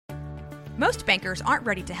Most bankers aren't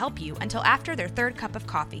ready to help you until after their third cup of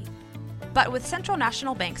coffee. But with Central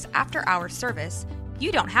National Bank's after-hours service,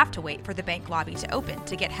 you don't have to wait for the bank lobby to open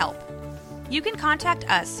to get help. You can contact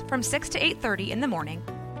us from 6 to 8:30 in the morning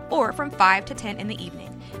or from 5 to 10 in the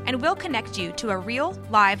evening, and we'll connect you to a real,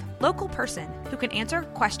 live, local person who can answer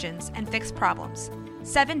questions and fix problems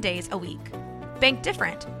 7 days a week. Bank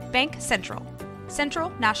different. Bank Central. Central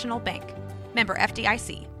National Bank. Member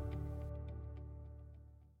FDIC.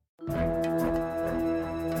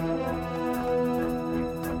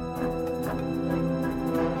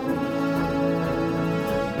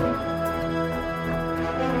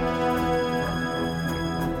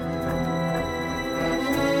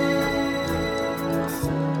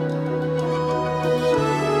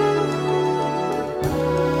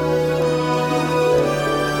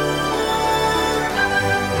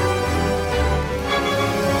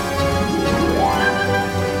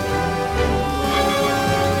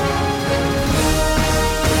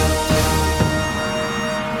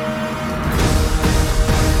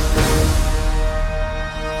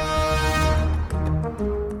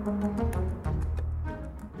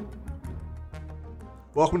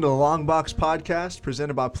 Welcome to the Long Box Podcast,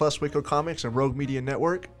 presented by Plus Waco Comics and Rogue Media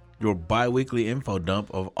Network. Your bi-weekly info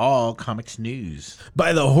dump of all comics news.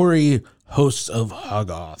 By the hoary hosts of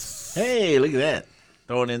Hoggoth. Hey, look at that.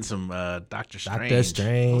 Throwing in some Doctor Strange. Doctor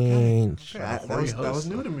Strange. Okay. That was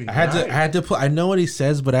new to me. I had to pull. I know what he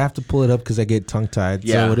says, but I have to pull it up because I get tongue tied.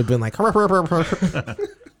 Yeah. So it would have been like.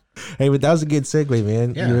 Hey, but that was a good segue,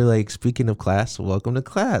 man. Yeah. You were like, speaking of class, welcome to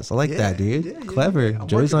class. I like that, dude. Yeah. Clever.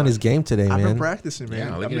 Joey's on his game today, I've man. been practicing, man.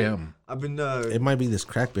 Yeah, look at him. I've been. It might be this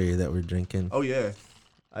crackberry that we're drinking. Oh yeah.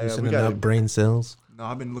 Loosening up brain cells. No,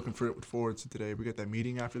 I've been looking forward to today. We got that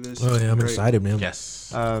meeting after this. Oh yeah, I'm Great. excited, man. Yes.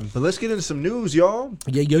 But let's get into some news, y'all.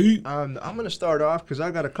 Yeah. I'm gonna start off because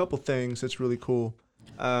I got a couple things that's really cool.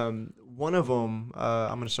 One of them,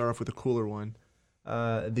 I'm gonna start off with a cooler one.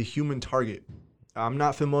 The Human Target. I'm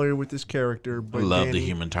not familiar with this character, but I love the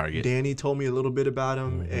Human Target. Danny told me a little bit about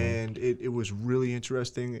him, and it was really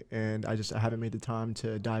interesting. And I haven't made the time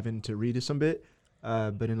to dive in to read it some bit.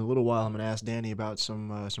 But in a little while, I'm going to ask Danny about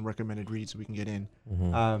some recommended reads we can get in.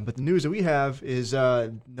 But the news that we have is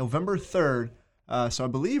November 3rd. So I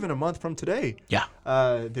believe in a month from today. Yeah.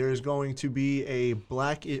 There is going to be a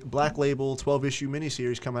Black Label 12-issue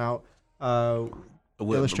miniseries coming out.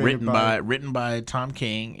 Written by Tom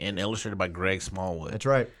King and illustrated by Greg Smallwood. That's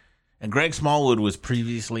right. And Greg Smallwood was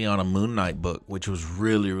previously on a Moon Knight book, which was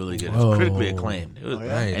really, really good. It was critically acclaimed. It was,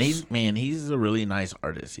 nice. And he's a really nice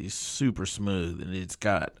artist. He's super smooth, and it's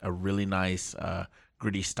got a really nice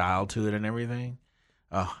gritty style to it and everything.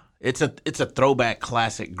 It's a throwback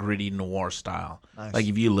classic gritty noir style. Nice. Like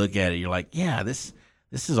if you look at it, you're like, yeah, this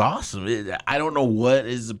is awesome. I don't know what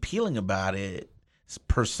is appealing about it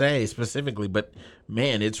per se specifically, but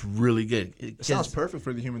man, it's really good. It sounds perfect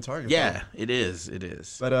for the Human Target. Yeah, it is.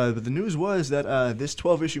 But the news was that this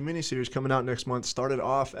 12-issue miniseries coming out next month started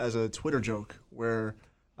off as a Twitter joke where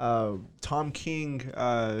Tom King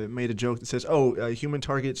made a joke that says, Human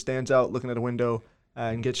Target stands out looking at a window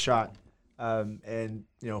and gets shot, and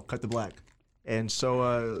cut to black. And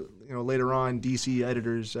so later on, DC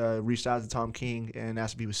editors reached out to Tom King and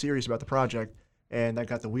asked if he was serious about the project. And that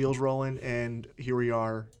got the wheels rolling, and here we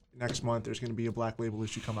are. Next month, there's going to be a Black Label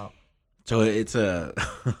issue come out. So it's a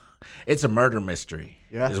it's a murder mystery.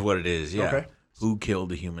 Yeah, is what it is. Yeah, okay. Who killed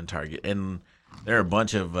the Human Target? And there are a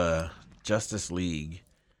bunch of Justice League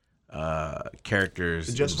characters.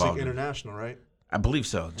 The Justice involved League International, right? I believe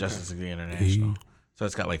so. Justice League International. So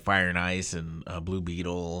it's got like Fire and Ice and Blue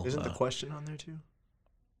Beetle. Isn't the Question on there too?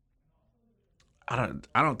 I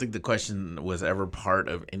don't think the Question was ever part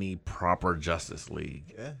of any proper Justice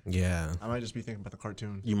League. Yeah. I might just be thinking about the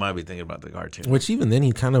cartoon. You might be thinking about the cartoon. Which even then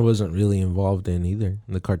he kind of wasn't really involved in either.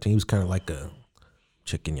 In the cartoon, he was kind of like a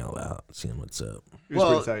checking y'all out, seeing what's up.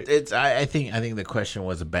 Well, I think the Question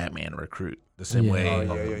was a Batman recruit, the same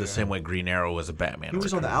way same way Green Arrow was a Batman. He was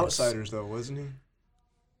recruit. on the Outsiders though, wasn't he?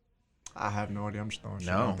 I have no idea. I'm just throwing shit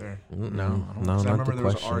out there. No, I not remember the there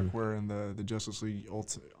was an Question. arc where in the Justice League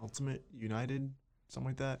Ultimate United, something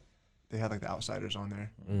like that, they had like the Outsiders on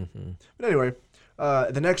there. Mm-hmm. But anyway,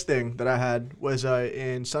 the next thing that I had was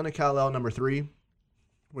in Son of Kal-El number 3,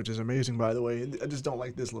 which is amazing, by the way. I just don't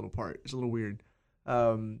like this little part. It's a little weird.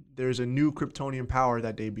 There's a new Kryptonian power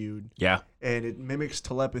that debuted. Yeah. And it mimics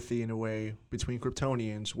telepathy in a way between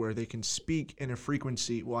Kryptonians where they can speak in a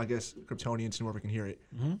frequency. Well, I guess Kryptonians and whoever can hear it.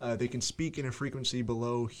 Mm-hmm. They can speak in a frequency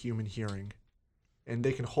below human hearing. And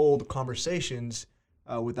they can hold conversations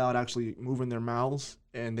without actually moving their mouths.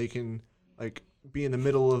 And they can like be in the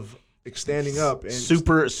middle of standing up and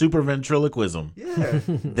super ventriloquism. Yeah,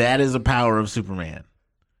 That is a power of Superman.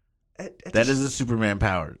 That is a Superman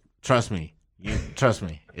power. Trust me. Trust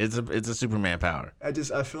me. It's a Superman power. I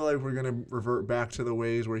feel like we're gonna revert back to the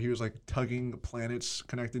ways where he was like tugging planets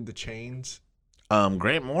connected to chains.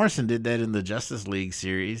 Grant Morrison did that in the Justice League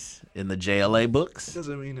series in the JLA books. It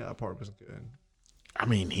doesn't mean that part was good. I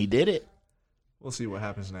mean, he did it. We'll see what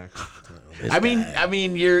happens next. I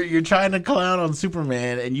mean, you're trying to clown on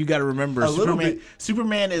Superman, and you got to remember,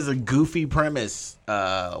 Superman is a goofy premise.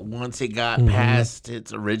 Once it got past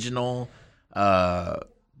its original,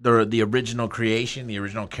 the original creation, the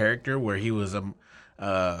original character, where he was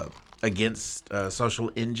against social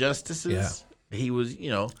injustices. Yeah. He was,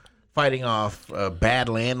 fighting off bad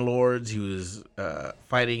landlords. He was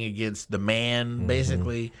fighting against the man.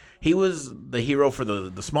 Basically, he was the hero for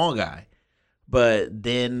the small guy. But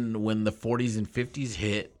then when the 40s and 50s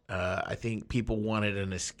hit, I think people wanted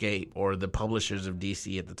an escape, or the publishers of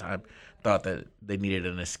DC at the time thought that they needed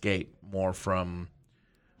an escape more from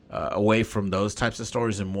away from those types of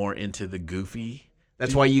stories and more into the goofy.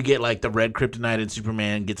 That's why you get like the Red Kryptonite and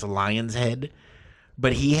Superman gets a lion's head.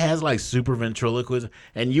 But he has like super ventriloquism.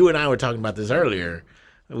 And you and I were talking about this earlier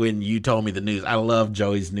when you told me the news. I love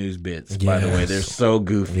Joey's news bits, by the way. They're so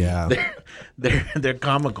goofy. Yeah. They're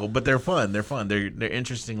comical, but they're fun. They're fun. They're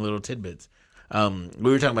interesting little tidbits. We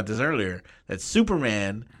were talking about this earlier, that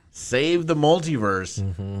Superman saved the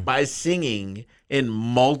multiverse by singing in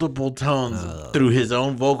multiple tones through his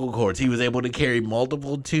own vocal cords. He was able to carry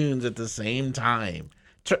multiple tunes at the same time.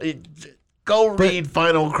 Go read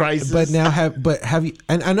Final Crisis. But now have you?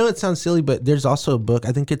 And I know it sounds silly, but there's also a book.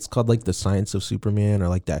 I think it's called like The Science of Superman or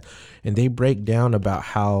like that, and they break down about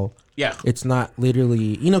how it's not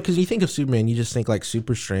literally, because you think of Superman, you just think like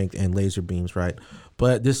super strength and laser beams, right?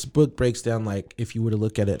 But this book breaks down like if you were to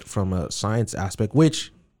look at it from a science aspect,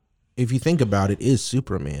 which if you think about it is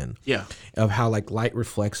Superman. Yeah. Of how like light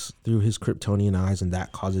reflects through his Kryptonian eyes and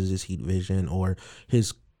that causes his heat vision, or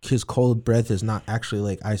his cold breath is not actually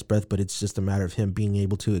like ice breath, but it's just a matter of him being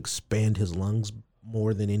able to expand his lungs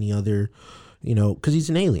more than any other, because he's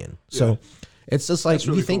an alien. So it's just like,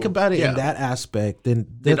 really if you think about it in that aspect,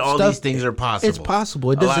 then all these things are possible. It's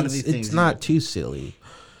possible. It doesn't. It's not too silly,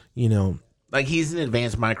 Like he's an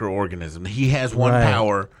advanced microorganism. He has one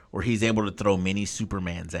power where he's able to throw many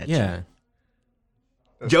Supermans at you.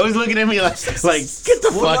 Joey's looking at me like get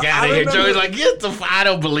the fuck out of here. Joey's like, I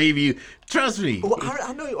don't believe you. Trust me. Well,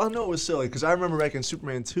 I know it was silly because I remember back in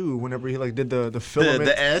Superman 2, whenever he like did the filament.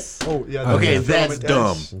 The S? Oh, yeah. Okay, that's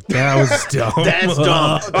dumb. That was dumb. That's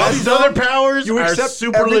dumb. All these other powers are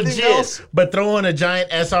super legit, else? But throwing a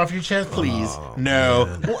giant S off your chest, please.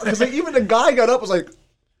 No. Because like, even the guy got up was like,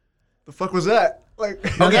 the fuck was that? Like,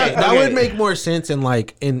 that would make more sense in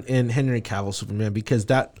like in Henry Cavill Superman, because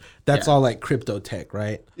that's all like crypto tech,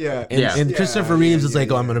 right? Yeah. And Christopher Reeves is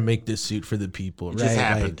like, I'm gonna make this suit for the people. It just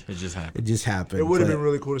happened. It just happened. It would have been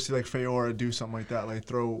really cool to see like Feora do something like that, like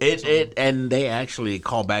throw it. And they actually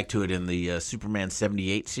call back to it in the Superman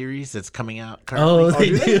 78 series that's coming out currently. Oh,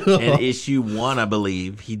 they do. In issue 1, I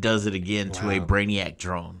believe, he does it again to a Brainiac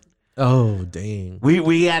drone. Oh, dang.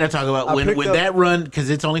 We got to talk about when that run, because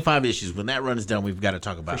it's only 5 issues. When that run is done, we've got to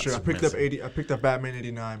talk about it. For sure. I picked up Batman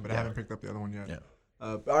 89, but I haven't picked up the other one yet. Yeah.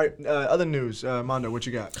 All right, other news. Mondo, what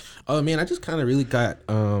you got? Oh, man, I just kind of really got,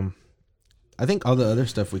 I think all the other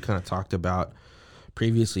stuff we kind of talked about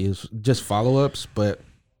previously is just follow-ups, but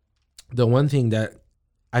the one thing that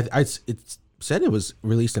it said it was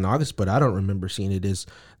released in August, but I don't remember seeing it, is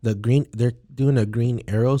they're doing a Green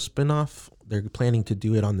Arrow spinoff. They're planning to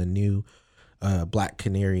do it on the new Black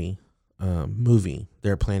Canary movie.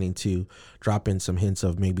 They're planning to drop in some hints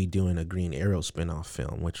of maybe doing a Green Arrow spinoff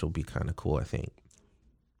film, which will be kind of cool, I think.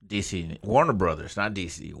 Warner Brothers, not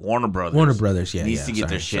DC. Warner Brothers. Needs to get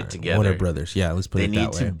their shit together. Warner Brothers, let's put it that way. They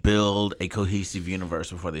need to build a cohesive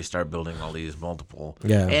universe before they start building all these multiple.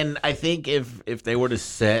 Yeah. And I think if they were to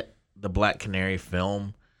set the Black Canary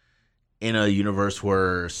film in a universe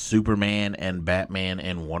where Superman and Batman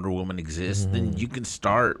and Wonder Woman exist, then you can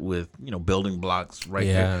start with building blocks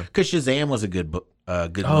there. Because Shazam was a good movie.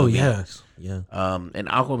 Oh yes, yeah. And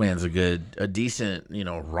Aquaman's a decent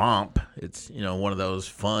romp. It's one of those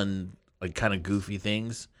fun like kind of goofy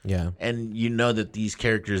things. Yeah. And that these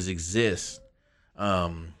characters exist.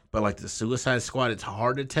 But like the Suicide Squad, it's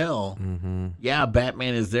hard to tell. Yeah,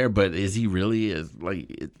 Batman is there, but is he really?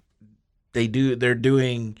 They're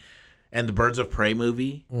doing. And the Birds of Prey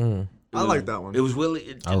movie. I like that one. It was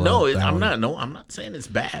really I'm not saying it's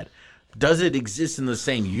bad. Does it exist in the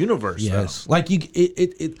same universe? Yes. Though? Like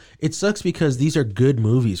it sucks because these are good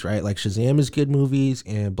movies, right? Like Shazam is good movies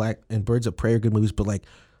and Birds of Prey are good movies, but like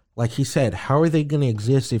like he said, how are they going to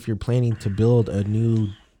exist if you're planning to build a new,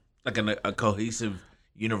 like a cohesive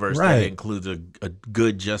universe that includes a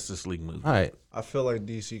good Justice League movie? Right. I feel like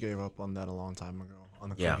DC gave up on that a long time ago, on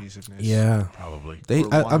the cohesiveness. Yeah, probably.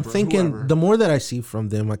 I'm thinking whoever. The more that I see from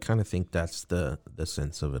them, I kind of think that's the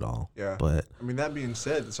sense of it all. Yeah. But I mean, that being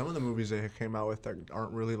said, some of the movies they came out with that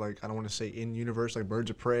aren't really like, I don't want to say in universe, like Birds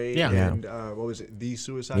of Prey and what was it, The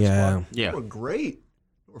Suicide Squad? Yeah. They were great.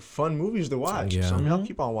 They were fun movies to watch. Yeah. So I mean, I'll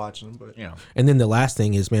keep on watching them. But And then the last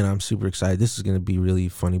thing is, man, I'm super excited. This is going to be really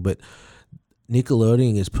funny, but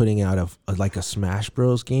Nickelodeon is putting out a Smash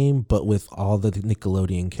Bros game, but with all the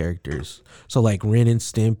Nickelodeon characters. So like Ren and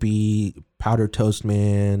Stimpy, Powder Toast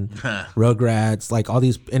Man, Rugrats, like all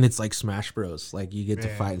these, and it's like Smash Bros. Like you get to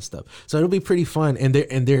fight and stuff. So it'll be pretty fun. And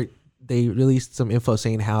they released some info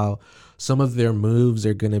saying how some of their moves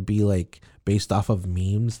are gonna be like based off of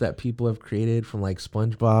memes that people have created from like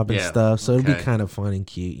SpongeBob and stuff. So it'll be kind of fun and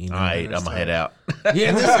cute, you know. All right, I'm gonna head out.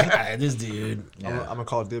 This dude. I'm gonna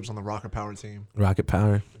call dibs on the Rocket Power team. Rocket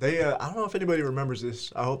Power. They I don't know if anybody remembers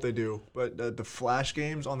this. I hope they do. But the Flash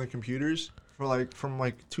games on the computers from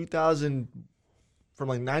 2000, from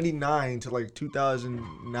like 99 to like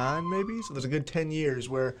 2009 maybe. So there's a good 10 years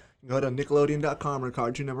where you go to Nickelodeon.com or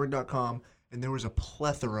CartoonNetwork.com. And there was a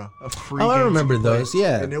plethora of free games. I remember those,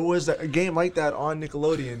 yeah. And there was a game like that on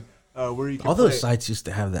Nickelodeon where you could all those sites used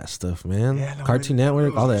to have that stuff, man. Yeah, no, Cartoon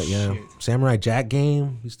Network, all that, shit. Samurai Jack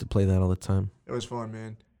game, used to play that all the time. It was fun,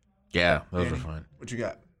 man. Yeah, those were fun. What you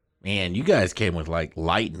got? Man, you guys came with like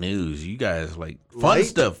light news. You guys like fun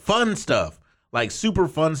stuff, like super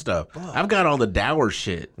fun stuff. I've got all the dour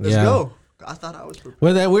shit. Let's go. I thought I was prepared.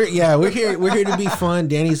 Well, we're here to be fun.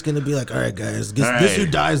 Danny's gonna be like, all right, guys, guess who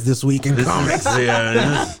dies this week in comics?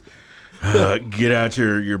 Get out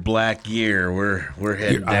your black gear. We're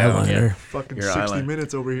headed down. Yeah. Fucking 60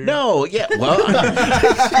 minutes over here. No, yeah. Well,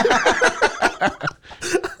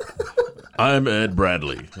 I'm Ed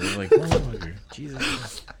Bradley. I'm like,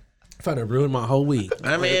 Jesus. If I'd have ruined my whole week.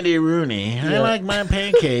 I'm Andy Rooney. I like my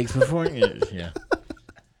pancakes before. Yeah.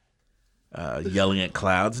 Yelling at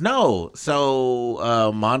clouds. No.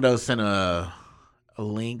 So Mondo sent a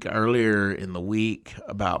link earlier in the week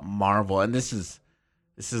about Marvel, and this is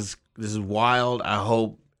wild. I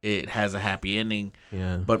hope it has a happy ending.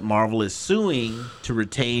 Yeah. But Marvel is suing to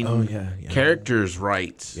retain characters'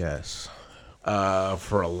 rights. Yes.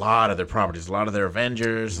 For a lot of their properties, a lot of their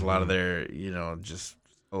Avengers, a lot of their just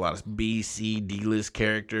a lot of B, C, D-list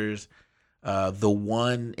characters. The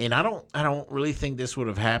one, and I don't really think this would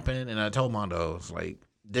have happened. And I told Mondo, it's like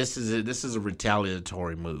this is a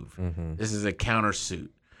retaliatory move. Mm-hmm. This is a countersuit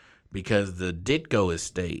because the Ditko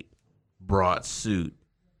estate brought suit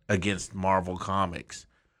against Marvel Comics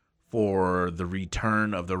for the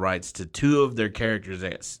return of the rights to two of their characters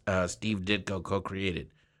that Steve Ditko co-created.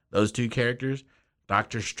 Those two characters,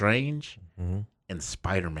 Doctor Strange and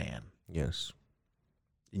Spider-Man. Yes.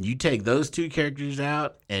 And you take those two characters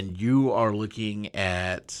out, and you are looking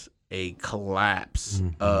at a collapse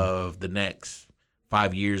of the next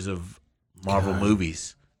 5 years of Marvel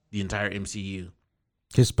movies, the entire MCU.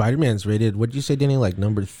 Because Spider-Man's rated, what'd you say, Danny, like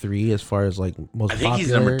number 3 as far as like most popular? I think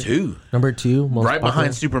he's number 2. Number 2? Most right popular?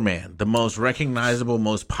 Behind Superman, the most recognizable,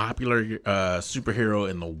 most popular superhero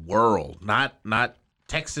in the world. Not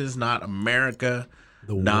Texas, not America.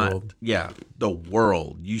 The world. The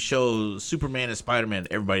world. You show Superman and Spider-Man,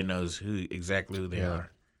 everybody knows exactly who they are.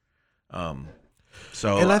 And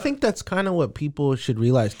I think that's kind of what people should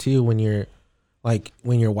realize too when you're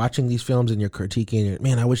watching these films and you're critiquing,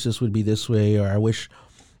 man, I wish this would be this way, or I wish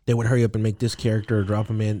they would hurry up and make this character or drop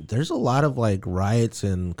him in. There's a lot of like riots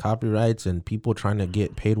and copyrights and people trying to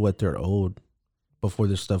get paid what they're owed before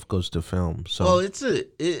this stuff goes to film. So well,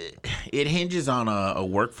 it hinges on a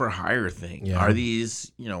work for hire thing. Yeah. Are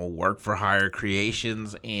these work for hire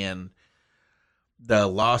creations, and the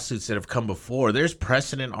lawsuits that have come before? There's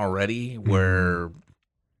precedent already where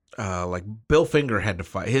like Bill Finger had to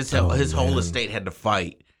fight. His whole estate had to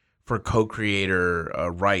fight for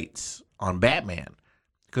co-creator rights on Batman.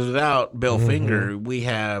 Because without Bill Finger, we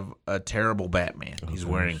have a terrible Batman. He's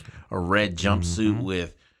wearing a red jumpsuit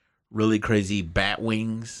with really crazy bat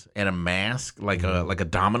wings and a mask, like a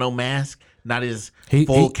domino mask, not his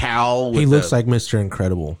full cowl. He looks like Mr.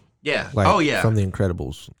 Incredible. Yeah. Like, from The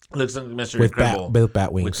Incredibles. Looks like Mr. Incredible with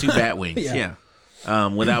bat wings. With 2 bat wings. Yeah.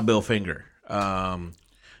 Without Bill Finger.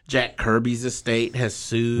 Jack Kirby's estate has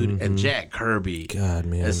sued, and Jack Kirby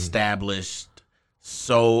established.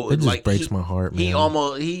 So it just breaks my heart,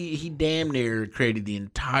 man. He damn near created the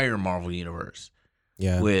entire Marvel universe.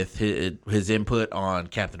 Yeah. With his input on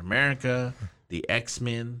Captain America, the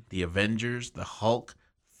Xmen, the Avengers, the Hulk,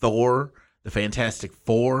 Thor, the Fantastic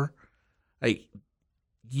Four. Like,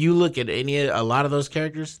 you look at a lot of those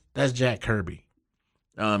characters, that's Jack Kirby.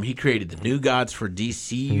 He created the New Gods for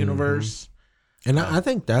DC Universe. And I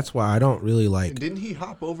think that's why I don't really like. Didn't he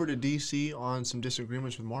hop over to DC on some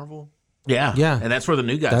disagreements with Marvel? Yeah. And that's where the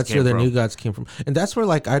New Gods That's came where the from. New Gods came from. And that's where,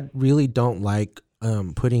 like, I really don't like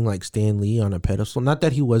putting, like, Stan Lee on a pedestal. Not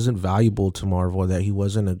that he wasn't valuable to Marvel, that he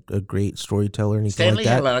wasn't a great storyteller or anything Stan like Lee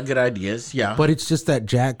that. had a lot of good ideas, yeah. But it's just that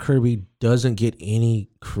Jack Kirby doesn't get any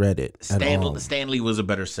credit at all. Stan Lee was a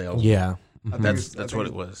better salesman. Yeah. That's what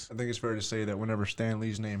it was. I think it's fair to say that whenever Stan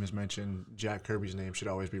Lee's name is mentioned, Jack Kirby's name should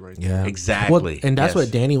always be right there. Yeah. Exactly. Well, and that's Yes.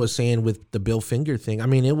 what Danny was saying with the Bill Finger thing. I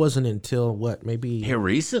mean, it wasn't until maybe Here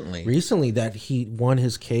recently that he won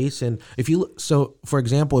his case. And if you for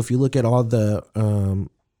example, if you look at all the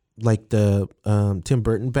Tim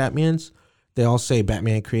Burton Batmans, they all say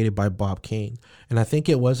Batman created by Bob Kane. And I think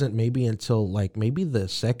it wasn't maybe until maybe the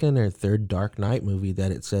second or third Dark Knight movie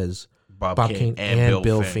that it says Bob Kane and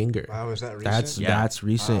Bill Finger. Wow, is that recent? That's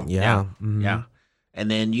recent. Wow. Yeah. Yeah. Mhm. Yeah.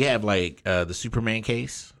 And then you have the Superman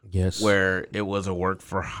case. Yes. Where it was a work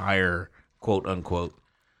for hire, quote unquote,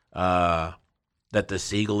 that the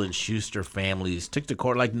Siegel and Schuster families took to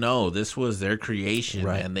court. Like, no, this was their creation,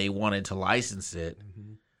 Right. and they wanted to license it.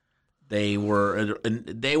 They were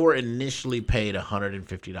initially paid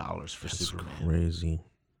 $150 for Superman. Crazy.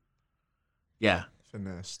 Yeah.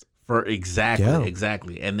 Finessed. For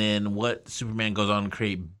exactly. And then what Superman goes on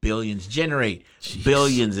to generate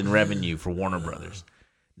billions in revenue for Warner Brothers.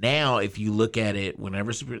 Now, if you look at it,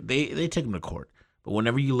 whenever they took him to court, but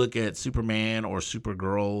whenever you look at Superman or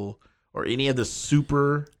Supergirl or any of the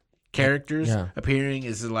super characters appearing,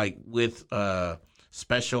 is like with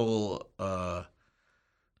special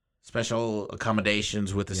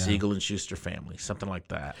accommodations with the Siegel and Schuster family, something like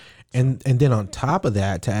that. And then on top of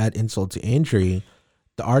that, to add insult to injury,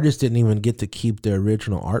 the artist didn't even get to keep the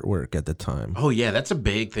original artwork at the time. Oh, yeah, that's a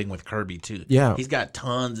big thing with Kirby, too. Yeah. He's got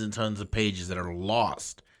tons and tons of pages that are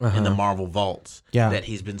lost in the Marvel vaults that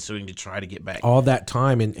he's been suing to try to get back. All that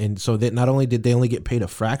time. And so that not only did they only get paid a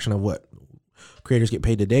fraction of what creators get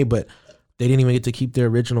paid today, but they didn't even get to keep their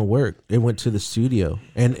original work. It went to the studio.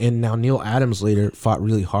 And now Neil Adams later fought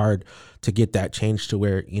really hard to get that changed to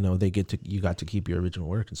where, you got to keep your original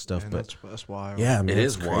work and stuff. Man, but that's wild. yeah, man, it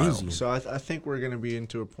is crazy. wild. So I think we're going to be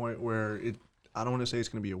into a point where I don't want to say it's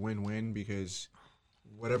going to be a win-win, because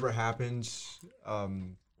whatever happens,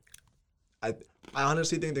 I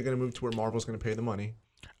honestly think they're going to move to where Marvel's going to pay the money.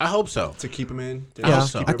 I hope so. To keep them in. Yeah, keep I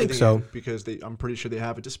think everything so. in, because I'm pretty sure they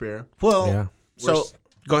have it to spare. Well, Yeah. so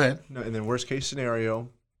go ahead. No, and then worst case scenario,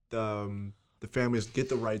 the families get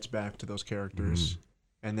the rights back to those characters,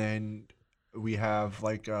 and then we have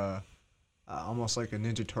almost like a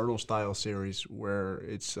Ninja Turtle style series where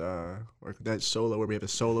it's that solo, where we have a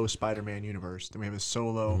solo Spider-Man universe, then we have a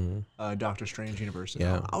solo Doctor Strange universe. And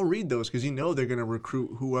Yeah. I'll read those because they're going to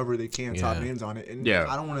recruit whoever they can, top names on it, and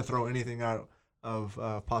I don't want to throw anything out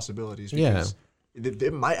of possibilities, because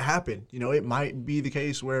it might happen. It might be the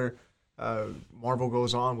case where Marvel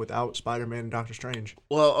goes on without Spider-Man and Doctor Strange.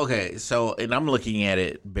 Well, okay, so, and I'm looking at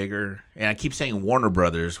it bigger, and I keep saying Warner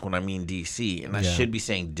Brothers when I mean DC, and I should be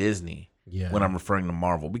saying Disney when I'm referring to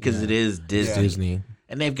Marvel, because it is Disney. Disney.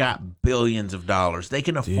 And they've got billions of dollars. They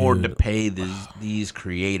can afford to pay these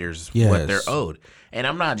creators what they're owed. And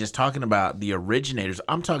I'm not just talking about the originators.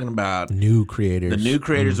 I'm talking about New creators. the new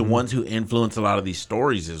creators, the ones who influence a lot of these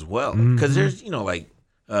stories as well. Because there's,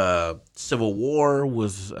 Civil War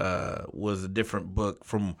was a different book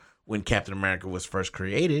from when Captain America was first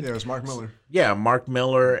created. Yeah, it was Mark Miller. Yeah, Mark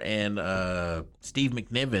Miller and Steve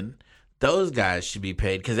McNiven. Those guys should be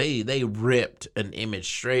paid because they ripped an image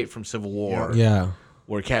straight from Civil War. Yeah.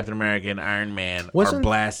 Where Captain America and Iron Man are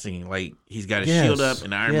blasting, like he's got his Yes, shield up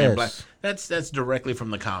and Iron Man yes. blast. That's directly from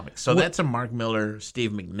the comics. So that's a Mark Miller,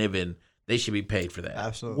 Steve McNiven. They should be paid for that.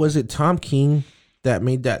 Absolutely. Was it Tom King that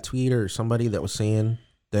made that tweet, or somebody that was saying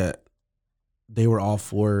that they were all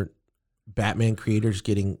for Batman creators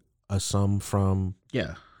getting a sum from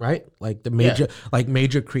right? Like the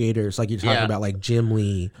major creators, like you're talking about, like Jim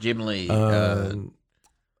Lee.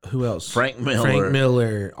 Who else? Frank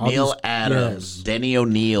Miller, Neil Adams, Denny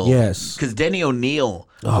O'Neil. Yes. Because Denny O'Neil,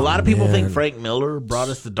 a lot of people think Frank Miller brought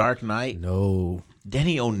us The Dark Knight. No.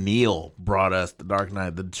 Denny O'Neil brought us The Dark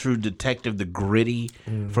Knight, the true detective, the gritty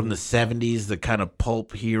from the 70s, the kind of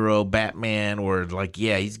pulp hero Batman where,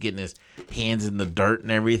 he's getting his hands in the dirt and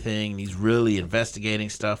everything. And he's really investigating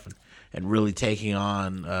stuff and really taking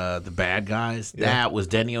on the bad guys. Yeah. That was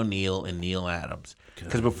Denny O'Neil and Neil Adams.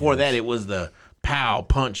 Because before that, it was the pow,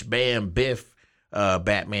 punch, bam, biff,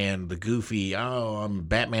 Batman, the goofy, I'm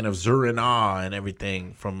Batman of Zur-En-Ah and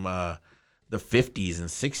everything from the 50s and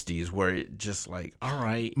 60s where it just like, all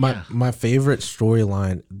right. My favorite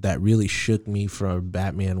storyline that really shook me from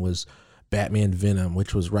Batman was Batman Venom,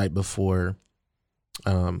 which was right before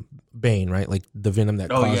Bane, right? Like the venom that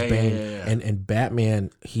caused Bane. Yeah. And Batman,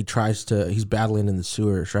 he's battling in the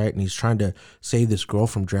sewers, right? And he's trying to save this girl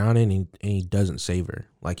from drowning, and he doesn't save her.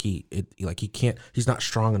 He can't, he's not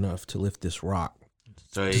strong enough to lift this rock.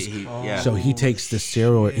 So So he takes the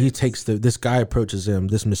steroid. He takes this guy approaches him,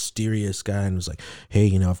 this mysterious guy, and was like, "Hey,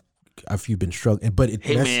 if you've been struggling, but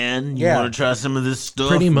man, you want to try some of this stuff?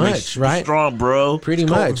 Pretty much, right? Strong, bro. Pretty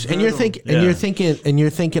much." And you're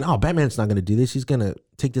thinking, "Oh, Batman's not going to do this. He's going to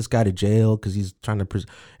take this guy to jail because he's trying to."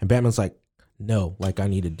 And Batman's like, "No, I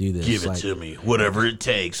need to do this. Give it to me, whatever it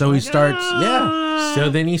takes." So he starts, So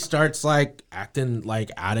then he starts acting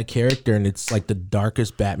out of character, and it's the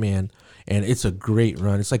darkest Batman. And it's a great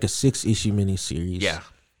run. It's like a 6-issue miniseries. Yeah.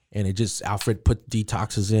 And it just, Alfred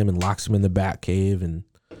detoxes him and locks him in the Batcave, and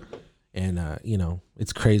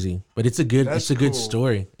it's crazy. But it's a good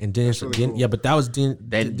story. And Dennis, but that was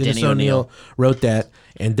Dennis O'Neil wrote that.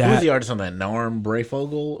 And who was the artist on that? Norm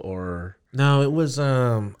Brayfogle or? No, it was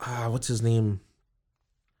what's his name?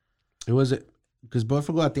 It was because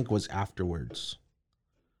Brayfogle I think was afterwards.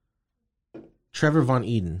 Trevor Von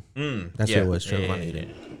Eden. That's who it was. Trevor Von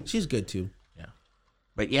Eden. She's good too. Yeah.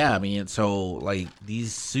 But yeah, I mean, so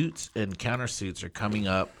these suits and countersuits are coming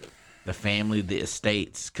up. The family, the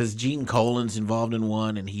estates, because Gene Colan's involved in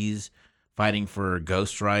one, and he's fighting for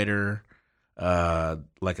Ghost Rider.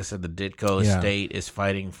 Like I said, the Ditko estate is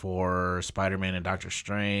fighting for Spider-Man and Doctor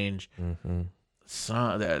Strange. Mm-hmm.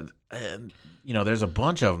 There's a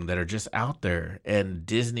bunch of them that are just out there, and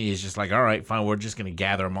Disney is just like, all right, fine, we're just going to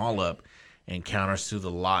gather them all up and countersue the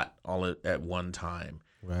lot all at one time.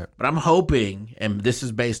 Right. But I'm hoping, and this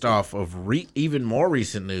is based off of even more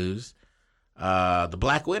recent news, the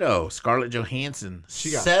Black Widow, Scarlett Johansson,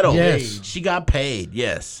 settled. Yes. She got paid.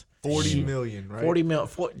 Yes. $40 million, right?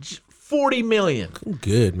 40 million.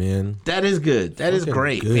 Good, man. That is good. That is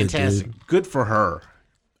great. Good, fantastic. Dude. Good for her.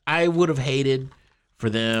 I would have hated for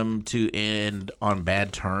them to end on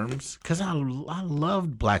bad terms because I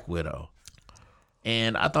loved Black Widow.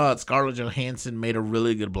 And I thought Scarlett Johansson made a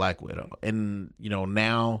really good Black Widow. And,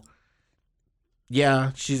 now,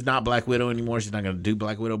 she's not Black Widow anymore. She's not going to do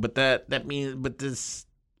Black Widow. But that means, this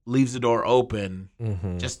leaves the door open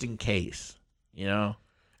just in case, And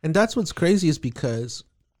that's what's crazy is because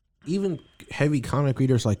even heavy comic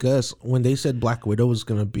readers like us, when they said Black Widow was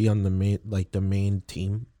going to be on the main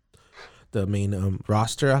team, the main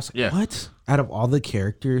roster, I was like, what? Out of all the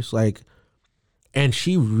characters, and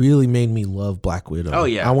she really made me love Black Widow. Oh,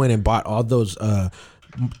 yeah. I went and bought all those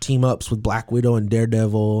team ups with Black Widow and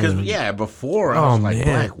Daredevil. Because, before I was like,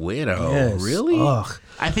 Black Widow? Yes. Really? Ugh.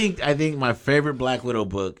 I think my favorite Black Widow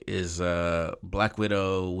book is Black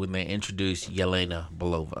Widow when they introduced Yelena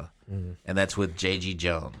Belova. And that's with J.G.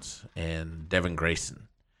 Jones and Devin Grayson.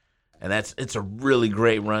 And it's a really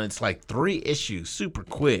great run. It's 3 issues, super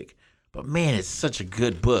quick. But, man, it's such a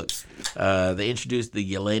good book. They introduced the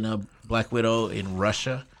Yelena Black Widow in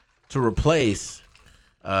Russia to replace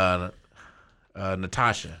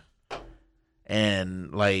Natasha.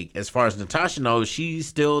 And, as far as Natasha knows, she's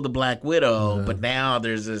still the Black Widow. But now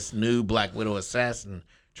there's this new Black Widow assassin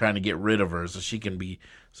trying to get rid of her so she can become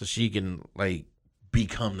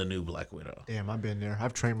the new Black Widow. Damn, I've been there.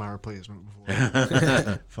 I've trained my replacement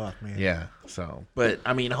before. Fuck, man. Yeah. So, but,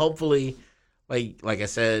 I mean, hopefully... Like I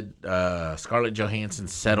said, Scarlett Johansson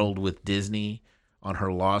settled with Disney on her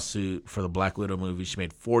lawsuit for the Black Widow movie. She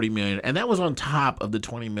made $40 million, and that was on top of the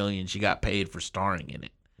 $20 million she got paid for starring in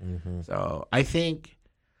it. So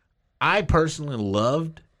I personally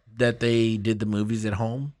loved that they did the movies at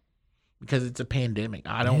home because it's a pandemic.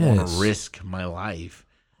 I don't want to risk my life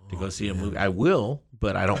to go see a movie. I will,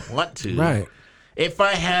 but I don't want to. Right. If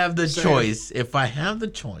I have the choice.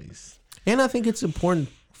 And I think it's important.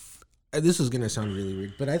 This is going to sound really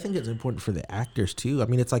weird, but I think it's important for the actors too. I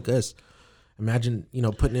mean, it's like us. Imagine,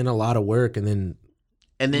 putting in a lot of work and then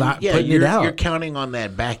you're counting on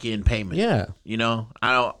that back end payment. Yeah. It's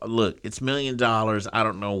 $1 million. I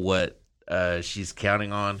don't know what she's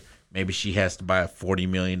counting on. Maybe she has to buy a $40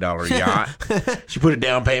 million yacht. She put a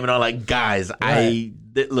down payment on guys, right.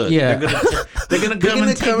 They're gonna come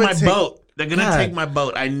and take my boat. They're going to take my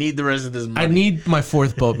boat. I need the rest of this money. I need my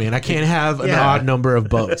 4th boat, man. I can't have an odd number of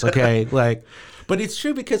boats, okay? But it's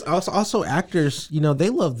true because also actors, they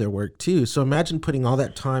love their work too. So imagine putting all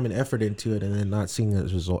that time and effort into it and then not seeing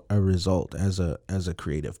a result as a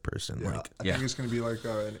creative person. Yeah. I think it's going to be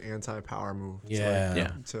an anti-power move.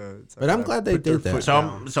 But I'm glad they did that.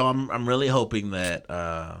 So I'm really hoping that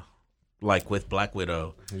like with Black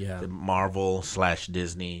Widow, Yeah. Marvel /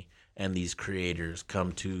 Disney and these creators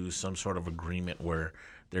come to some sort of agreement where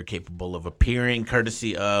they're capable of appearing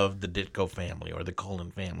courtesy of the Ditko family or the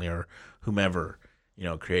Cullen family or whomever,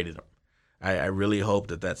 created them. I really hope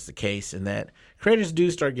that that's the case and that creators do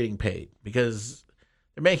start getting paid because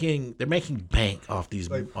they're making bank off these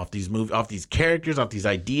movies, off these characters, off these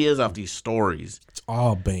ideas, off these stories. It's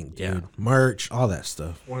all bank, dude. Yeah. Merch, all that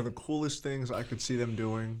stuff. One of the coolest things I could see them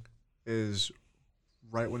doing is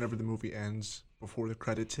right whenever the movie ends, before the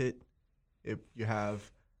credits hit, if you have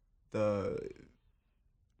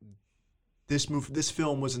this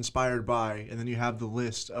film was inspired by, and then you have the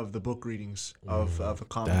list of the book readings of the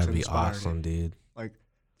comics. That'd be awesome, dude. Like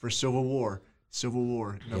for Civil War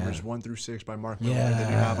numbers 1 through 6 by Mark Miller. Yeah, and then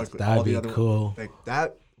you have that'd all the be other cool. like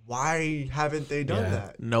that. Why haven't they done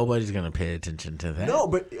that? Nobody's gonna pay attention to that. No,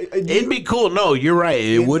 but it'd be cool. No, you're right.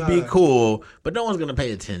 It would be cool, but no one's gonna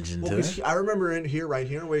pay attention to it. I remember right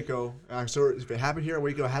here in Waco. So if it happened here in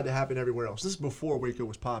Waco, it had to happen everywhere else. This is before Waco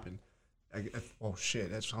was popping. Oh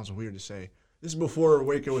shit, that sounds weird to say. This is before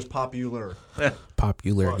Waco was popular.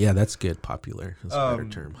 Popular, yeah, that's good. Popular is a better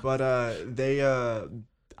term. But they, I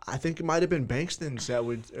think it might have been Bankston's that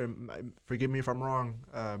would. Forgive me if I'm wrong,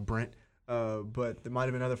 Brent. But there might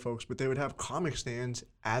have been other folks, but they would have comic stands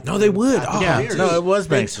at. No, they would. It was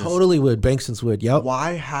Bankston's. They totally would. Bankston's would. Yep.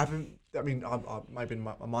 Why haven't? I mean, might be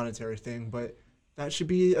a monetary thing, but that should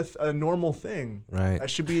be a normal thing. Right.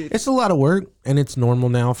 That should be. It's a lot of work, and it's normal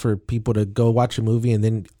now for people to go watch a movie and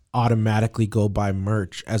then automatically go buy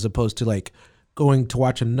merch, as opposed to like going to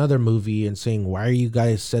watch another movie and saying, "Why are you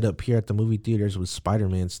guys set up here at the movie theaters with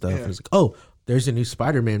Spider-Man stuff?" Yeah. It's like, "Oh, there's a new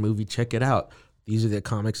Spider-Man movie. Check it out." These are the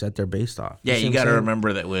comics that they're based off. Yeah, you got to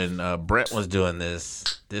remember that when Brent was doing this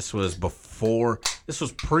was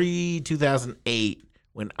pre-2008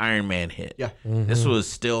 when Iron Man hit. Yeah. Mm-hmm. This was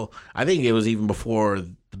still, I think it was even before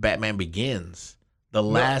the Batman Begins.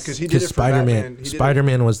 Because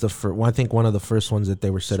Spider-Man was the first. I think one of the first ones that they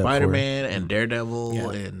were set up for. Spider-Man and Daredevil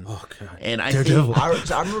and Daredevil. I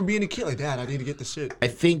remember being a kid like, Dad, I need to get this shit. I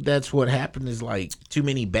think that's what happened is like too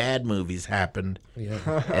many bad movies happened.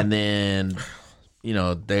 Yeah. And then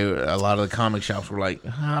a lot of the comic shops were like,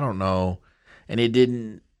 I don't know, and it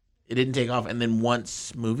didn't take off. And then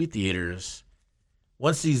once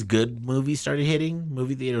these good movies started hitting,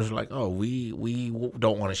 movie theaters were like, oh, we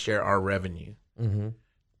don't want to share our revenue. Mm-hmm.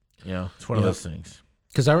 It's one of those things.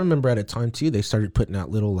 Because I remember at a time too, they started putting out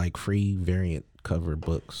little like free variant cover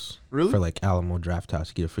books. Really? For like Alamo Drafthouse,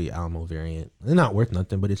 you get a free Alamo variant. They're not worth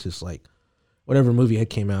nothing, but it's just like whatever movie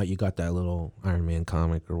had came out, you got that little Iron Man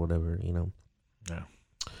comic or whatever, Yeah.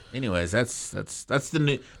 Anyways, that's the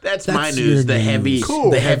new. That's my news. The heavy,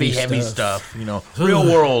 cool. heavy stuff. Real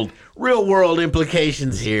world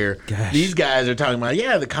implications here. Gosh. These guys are talking about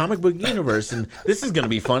the comic book universe, and this is gonna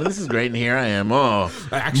be fun. This is great, and here I am. Oh,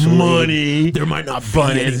 actually, money. There might not be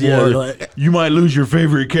fun anymore. You might lose your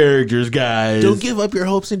favorite characters, guys. Don't give up your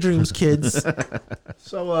hopes and dreams, kids.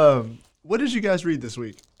 So, what did you guys read this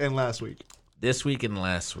week and last week? This week and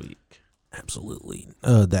last week. Absolutely.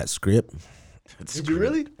 That script. Did you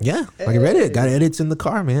really? Yeah, I read it. Got edits in the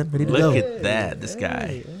car, man. Ready to go. Look at that. This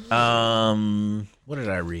guy. What did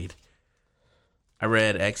I read? I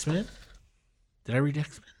read Xmen. Did I read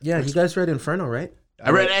Xmen? Yeah, you guys read Inferno, right?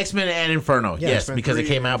 I read Xmen and Inferno. Yeah, yes, because it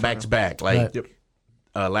came out back to back, like Yep.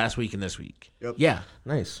 Last week and this week. Yep. Yeah.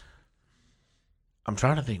 Nice. I'm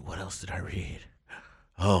trying to think. What else did I read?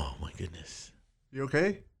 Oh my goodness. You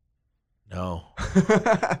okay? No.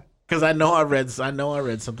 Because I know I read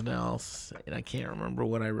something else, and I can't remember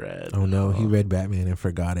what I read. Oh no, he read Batman and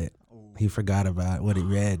forgot it. He forgot about what he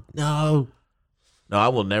read. No, I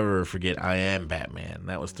will never forget. I Am Batman.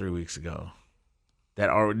 That was 3 weeks ago.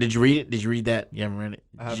 Did you read it? Did you read that? You haven't read it?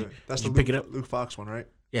 I haven't. That's did the you pick it up? Luke Fox one, right?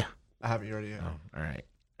 Yeah. I haven't already. Yeah. Oh, all right.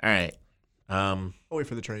 I'll wait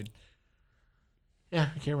for the trade. Yeah,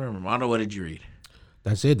 I can't remember. Mono, what did you read?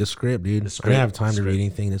 that's it. The script, dude. I didn't have time to read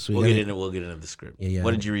anything this week. We'll get into the script. Yeah.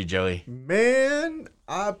 What did you read, Joey? Man,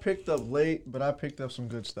 I picked up late, but I picked up some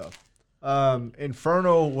good stuff.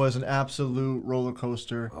 Inferno was an absolute roller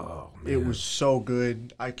coaster. Oh, man. It was so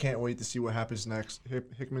good. I can't wait to see what happens next.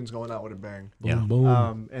 Hickman's going out with a bang. Yeah.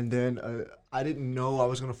 Boom. And then I didn't know I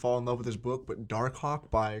was going to fall in love with this book, but Darkhawk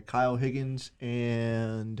by Kyle Higgins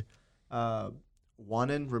and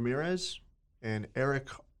Juanan Ramirez and Eric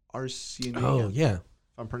Arcianiga. Oh yeah.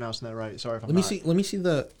 If I'm pronouncing that right. Sorry if I'm Let me see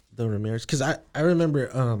the Ramirez, because I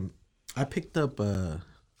remember I picked up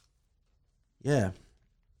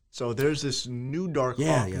So there's this new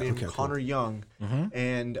Darkhawk named Connor Young,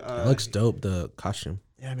 and it looks dope, the costume.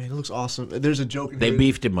 Yeah, man, it looks awesome. There's a joke in They here.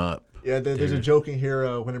 beefed him up. Yeah, there's a joke in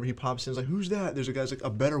here whenever he pops in. It's like, who's that? There's a guy's like, a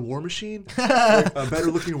better War Machine? Like, a better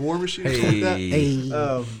looking War Machine? Or something like that. Hey.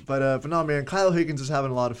 But no, man, Kyle Higgins is having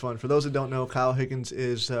a lot of fun. For those that don't know, Kyle Higgins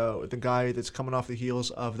is the guy that's coming off the heels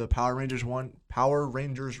of the Power Rangers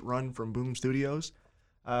run from Boom Studios.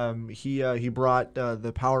 He brought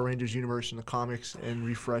the Power Rangers universe in the comics and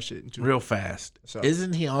refreshed it into Real fast. So.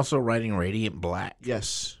 Isn't he also writing Radiant Black?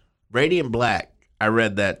 Yes. Radiant Black. I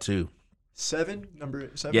read that too. Number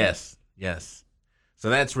 7? Yes. So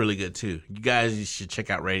that's really good too. You guys should check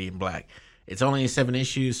out Radiant Black. It's only 7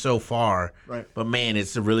 issues so far, right? But man,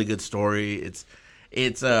 it's a really good story.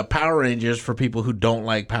 It's Power Rangers for people who don't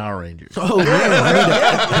like Power Rangers. Oh man,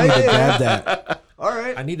 I need to grab that. All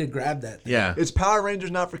right, I need to grab that. Yeah, it's Power Rangers,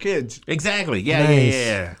 not for kids. Exactly. Yeah, nice.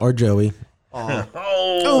 yeah. Or Joey.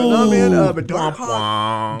 No, man. But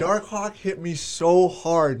Darkhawk hit me so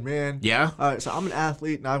hard, man. Yeah. So I'm an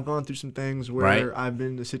athlete, and I've gone through some things where I've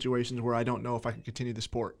been in situations where I don't know if I can continue the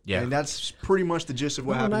sport. Yeah. And that's pretty much the gist of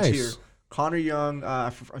what happens here. Connor Young.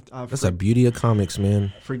 That's the beauty of comics,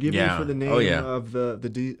 man. Forgive me for the name of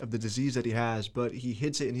the disease that he has, but he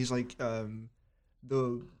hits it, and he's like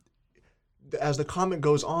as the comic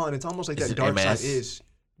goes on, it's almost like that dark side is.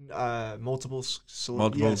 Multiple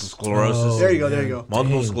sclerosis. Oh, there you go.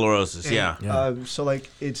 Multiple sclerosis. So like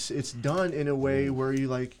it's done in a way where you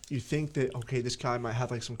think that this guy might have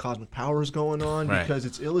like some cosmic powers going on because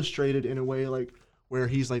it's illustrated in a way like where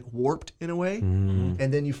he's like warped in a way,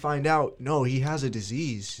 and then you find out no, he has a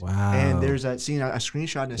disease. Wow. And there's that scene I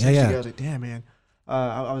screenshot and I sent you guys. Like, damn man,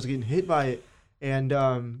 I was getting hit by it,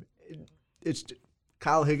 and it's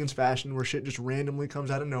Kyle Higgins fashion where shit just randomly comes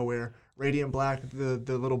out of nowhere. Radiant Black, the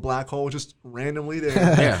little black hole just randomly there.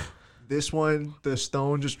 Yeah. This one, the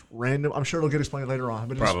stone just random. I'm sure it'll get explained later on,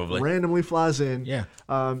 but it probably just randomly flies in. Yeah.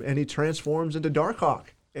 And he transforms into Darkhawk.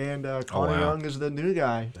 And Connor Young is the new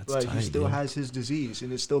guy, but he still has his disease,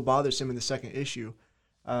 and it still bothers him in the second issue.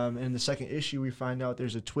 In the second issue, we find out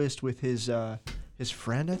there's a twist with his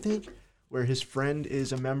friend, I think, where his friend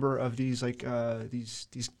is a member of these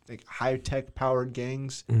high tech powered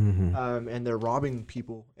gangs, and they're robbing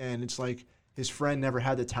people. And it's like his friend never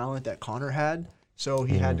had the talent that Connor had, so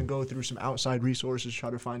he had to go through some outside resources to try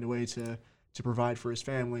to find a way to provide for his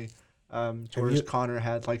family. Whereas Connor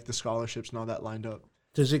had like the scholarships and all that lined up.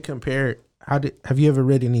 Does it compare? Have you ever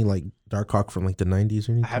read any like Darkhawk from like the 90s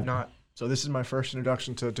or anything? I have not. So this is my first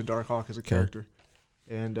introduction to Darkhawk as a character.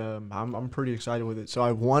 And I'm pretty excited with it. So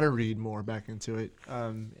I want to read more back into it.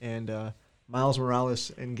 And Miles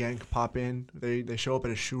Morales and gang pop in. They show up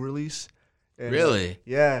at a shoe release. And, really?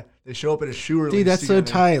 Yeah, they show up at a shoe release. Dude, that's so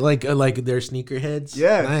tight. Like they're sneakerheads.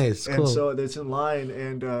 Yeah, nice. Cool. And so it's in line,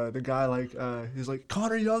 and the guy he's like,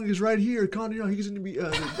 Connor Young is right here. Connor Young, he's going to be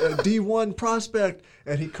a D1 prospect,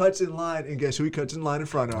 and he cuts in line, and guess who he cuts in line in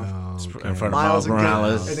front of? In front of Miles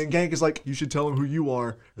Morales. And then Gank is like, you should tell him who you are.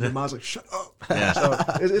 And then Miles is like, shut up. Yeah. So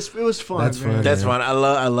it was fun. That's man. fun. That's fun.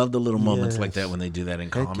 I love the little moments like that when they do that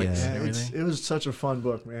in comics and everything. It was such a fun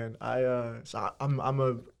book, man.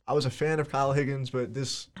 I was a fan of Kyle Higgins, but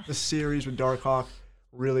this series with Darkhawk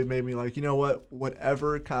really made me like, you know what?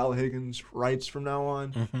 Whatever Kyle Higgins writes from now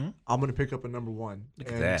on, I'm going to pick up a number 1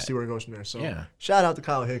 and see where it goes from there. So shout out to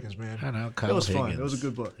Kyle Higgins, man. Shout out Kyle Higgins. It was Higgins. fun. It was a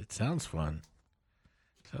good book. It sounds fun.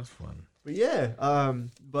 But yeah,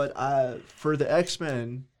 for the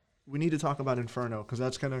Xmen, we need to talk about Inferno because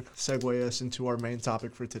that's going to segue us into our main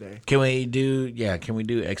topic for today. Can we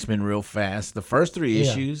do X-Men real fast? The first 3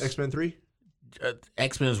 issues. X-Men 3?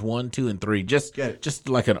 X-Men 1, 2, and 3. Just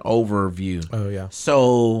like an overview. Oh yeah.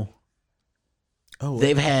 So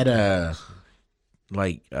they've had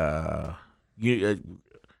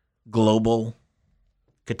global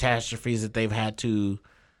catastrophes that they've had to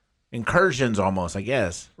incursions almost, I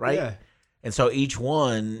guess, right? Yeah. And so each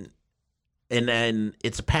one, and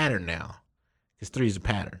it's a pattern now, because 3 is a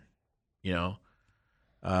pattern, you know.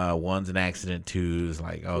 1's an accident, 2 is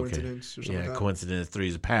like coincidence or something like that. Coincidence. 3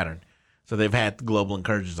 is a pattern. So they've had global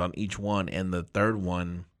incursions on each one, and the third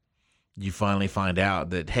one, you finally find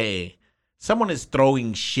out that, hey, someone is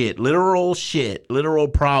throwing literal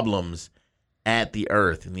problems at the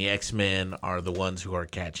Earth, and the X-Men are the ones who are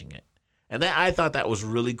catching it. And I thought that was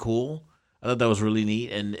really cool. I thought that was really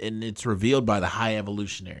neat, and it's revealed by the High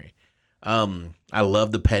Evolutionary. I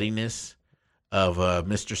love the pettiness of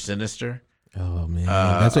Mr. Sinister. Oh man,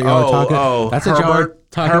 that's what y'all were talking. That's what y'all were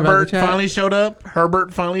talking about. Herbert finally showed up.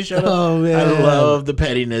 Oh man, I love the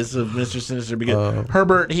pettiness of Mr. Sinister because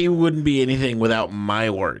Herbert, he wouldn't be anything without my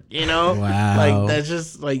work. You know, wow. Like that's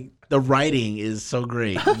just like the writing is so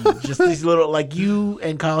great. Just these little, like you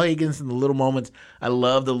and Kyle Higgins and the little moments. I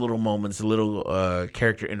love the little moments, the little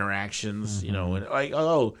character interactions. You know, and like,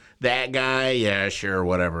 oh, that guy, yeah, sure,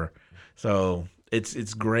 whatever. So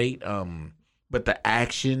it's great. But the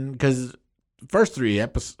action, because first three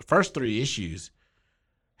issues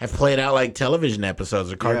have played out like television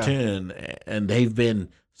episodes or cartoon, and they've been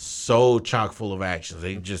so chock full of actions.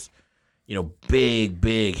 They just,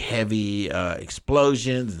 big, heavy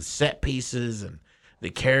explosions and set pieces, and the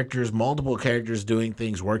characters, multiple characters doing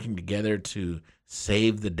things, working together to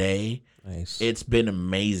save the day. Nice. It's been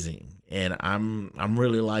amazing, and I'm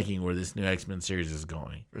really liking where this new X-Men series is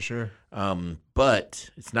going. For sure. But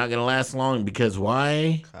it's not gonna last long because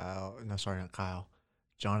why? Not Kyle.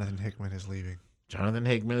 Jonathan Hickman is leaving. Jonathan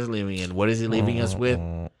Hickman is leaving, and what is he leaving us with?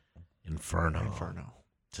 Inferno.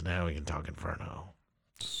 So now we can talk Inferno.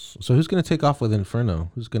 So who's going to take off with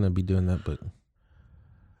Inferno? Who's going to be doing that? But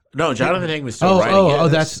no, Jonathan Hickman's still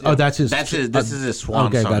writing. That's his. This is his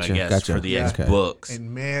swan song, I guess, for the X books.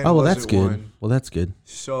 And man, that's good. Well, that's good.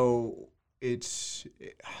 So there's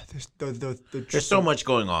so much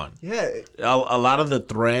going on. Yeah, a lot of the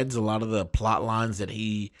threads, a lot of the plot lines that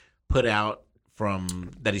he put out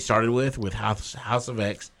that he started with House of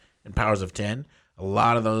X and Powers of 10. A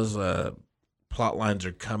lot of those plot lines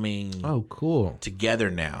are coming together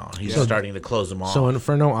now. He's starting to close them off. So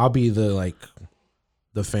Inferno, I'll be the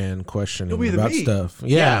fan questioning about stuff.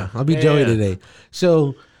 Yeah, I'll be Joey today.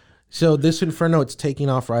 So this Inferno, it's taking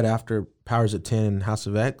off right after Powers of 10 and House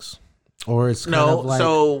of X? Or it's kind of like...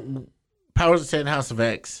 So Powers of 10 and House of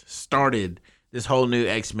X started this whole new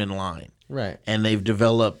X-Men line. Right. And they've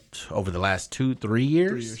developed over the last 2-3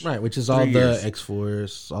 years. Right, which is all the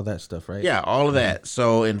X-Force, all that stuff, right? Yeah, all of that.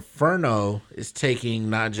 So Inferno is taking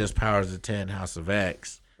not just Powers of 10, House of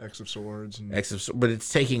X. X of Swords. But it's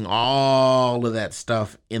taking all of that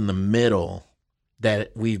stuff in the middle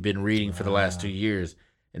that we've been reading for the last 2 years.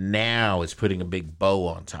 And now it's putting a big bow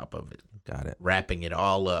on top of it. Got it. Wrapping it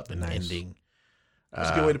all up and ending.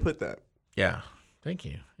 That's a good way to put that. Yeah. Thank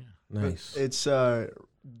you. Yeah. Nice. But it's...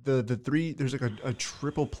 The three, there's like a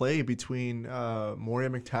triple play between Moira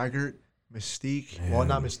McTaggart, Mystique. Man. Well,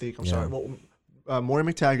 not Mystique. I'm sorry. Well, Moira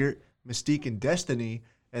McTaggart, Mystique, and Destiny,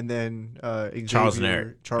 and then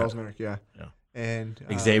Xavier, Charles Nerick, yeah, and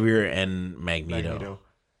Xavier and Magneto.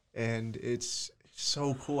 And it's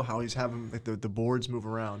so cool how he's having like the boards move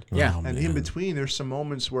around. Yeah, and in between, there's some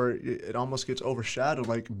moments where it almost gets overshadowed,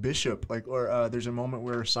 like Bishop, or there's a moment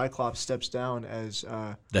where Cyclops steps down as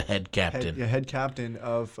the head captain. Head captain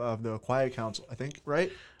of the Quiet Council, I think,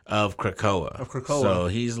 right? Of Krakoa. So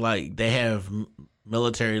he's like, they have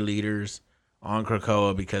military leaders on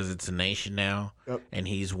Krakoa because it's a nation now, and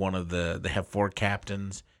he's one of they have 4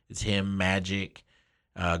 captains. It's him, Magic,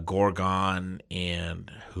 Gorgon,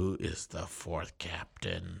 and who is the 4th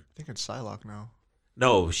captain? I think it's Psylocke now.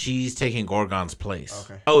 No, she's taking Gorgon's place.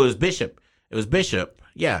 Okay. Oh, it was Bishop.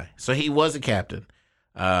 Yeah, so he was a captain.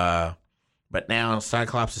 But now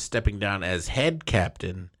Cyclops is stepping down as head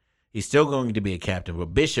captain. He's still going to be a captain,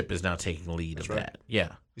 but Bishop is now taking the lead that. Yeah.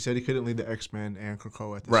 He said he couldn't lead the X-Men and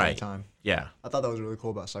Krakoa at the same time. Yeah. I thought that was really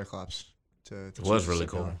cool about Cyclops. It was really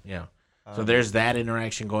cool. Down. Yeah. So there's that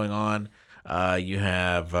interaction going on. You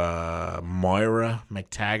have Moira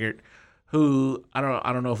McTaggart, who I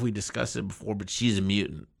don't know if we discussed it before, but she's a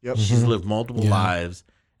mutant. Yep. She's lived multiple lives,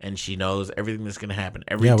 and she knows everything that's going to happen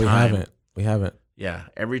every time. We haven't. Yeah,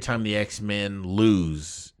 every time the X-Men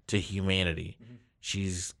lose to humanity,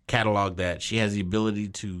 she's cataloged that. She has the ability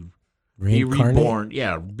to be reborn.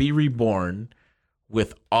 Yeah, be reborn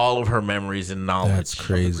with all of her memories and knowledge. That's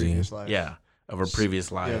crazy. Of her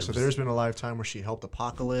previous lives. Yeah, so there's been a lifetime where she helped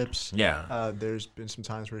Apocalypse. Yeah. There's been some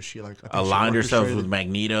times where she aligned herself with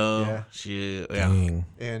Magneto. Yeah.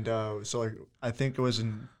 And so I think it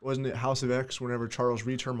wasn't it House of X whenever Charles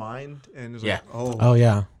reads her mind and is like, oh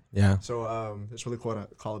yeah. Yeah. So it's really cool to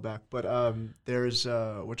call it back. But there's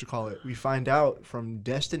we find out from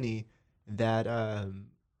Destiny that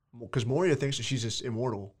because Moria thinks that she's just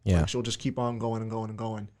immortal. Yeah. Like she'll just keep on going and going and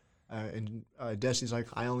going. And Destiny's like,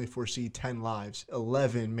 I only foresee 10 lives,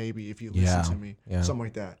 11 maybe if you listen to me, something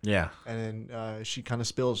like that. Yeah. And then she kind of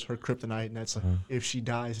spills her kryptonite, and that's like if she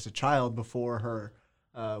dies as a child before her,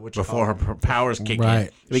 her powers kick in,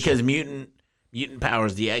 because mutant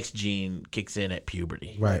powers, the X gene kicks in at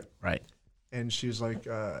puberty. Right. And she's like,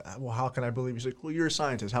 well, how can I believe? He's like, well, you're a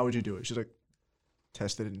scientist. How would you do it? She's like,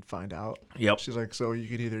 test it and find out. Yep. She's like, so you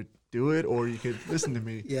could either do it or you could listen to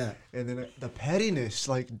me. Yeah. And then the pettiness,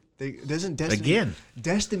 like, doesn't Destiny... Again.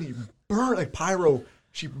 Destiny burn, like Pyro,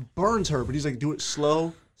 she burns her, but he's like, do it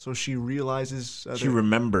slow, So she realizes. She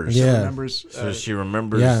remembers. Yeah. She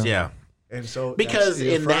remembers. Yeah. And so because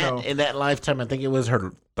in that lifetime, I think it was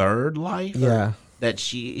her third life. Yeah. That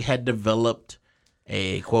she had developed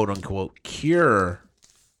a quote unquote cure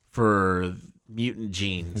for mutant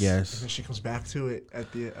genes. Yes. And then she comes back to it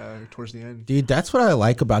at the towards the end. Dude, that's what I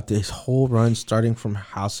like about this whole run, starting from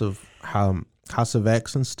House of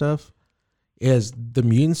X and stuff. Is the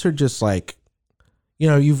mutants are just like,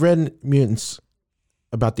 you've read mutants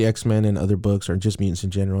about the X-Men and other books, or just mutants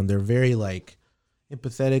in general, and they're very like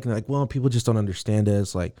empathetic and like, well, people just don't understand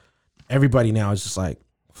us. Like everybody now is just like,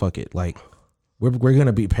 fuck it, like we're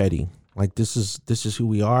gonna be petty. Like this is who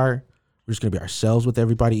we are. We're just gonna be ourselves with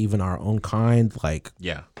everybody, even our own kind. Like,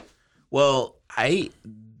 yeah. Well,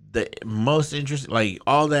 the most interesting, like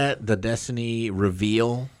all that, the Destiny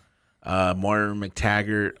reveal, Moira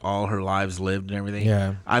McTaggart, all her lives lived and everything.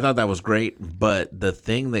 Yeah, I thought that was great. But the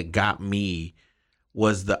thing that got me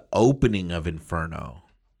was the opening of Inferno,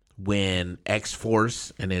 when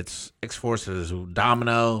X-Force, and it's X-Force is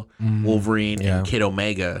Domino, Wolverine, and Kid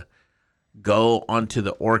Omega go onto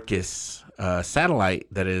the Orcus satellite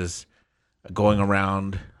that is going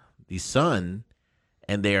around the sun,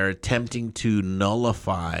 and they are attempting to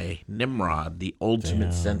nullify Nimrod, the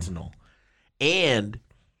ultimate sentinel. And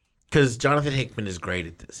because Jonathan Hickman is great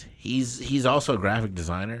at this, he's also a graphic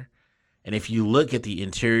designer, and if you look at the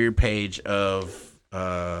interior page of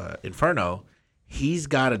Inferno, he's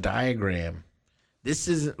got a diagram. This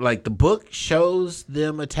is like the book shows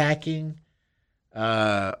them attacking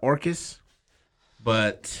Orcus,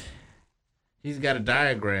 but he's got a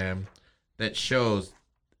diagram that shows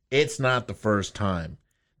it's not the first time.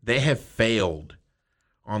 They have failed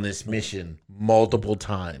on this mission multiple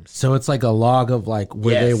times. So it's like a log of like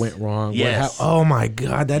where they went wrong. Yes. Oh my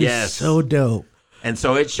God, that is so dope. And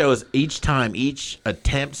so it shows each time, each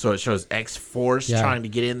attempt. So it shows X-Force trying to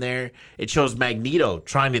get in there. It shows Magneto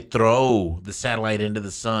trying to throw the satellite into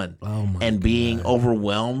the sun and being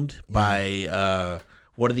overwhelmed by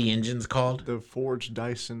what are the engines called? The Forged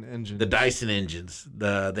Dyson engines. The Dyson engines.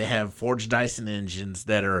 They have Forged Dyson engines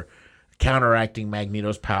that are counteracting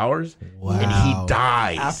Magneto's powers. Wow. And he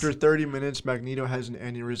dies. After 30 minutes, Magneto has an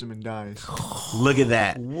aneurysm and dies. Look at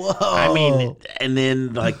that. Whoa. I mean, and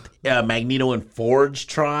then like Magneto and Forge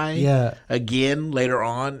try again later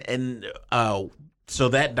on. And so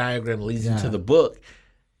that diagram leads into the book.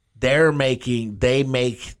 They make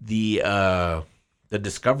the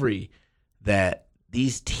discovery that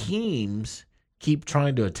these teams keep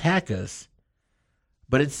trying to attack us,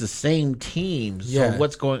 but it's the same teams. So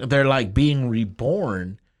what's going? They're like being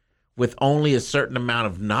reborn with only a certain amount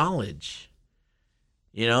of knowledge.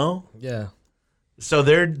 Yeah. So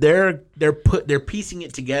they're piecing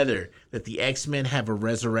it together that the X-Men have a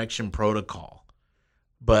resurrection protocol,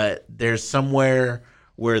 but there's somewhere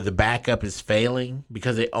where the backup is failing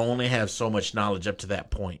because they only have so much knowledge up to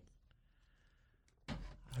that point.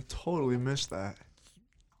 I totally missed that.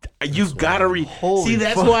 You've got to read. See,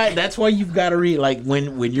 that's why you've got to read. Like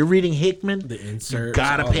when you're reading Hickman, the inserts, you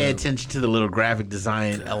got to pay attention to the little graphic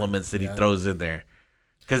design elements that he throws in there,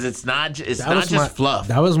 because it's not just fluff.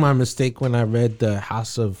 That was my mistake when I read the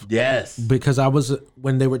House of because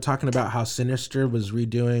when they were talking about how Sinister was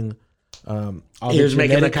redoing. He was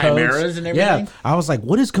making the chimeras and everything. Yeah, I was like,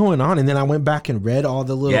 "What is going on?" And then I went back and read all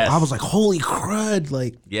the little. I was like, "Holy crud!"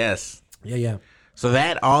 Like, yeah.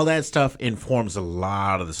 So all that stuff informs a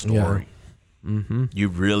lot of the story. Yeah. Mm-hmm. You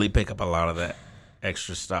really pick up a lot of that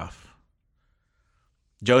extra stuff.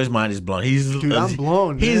 Joey's mind is blown. I'm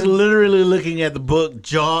blown. He's literally looking at the book,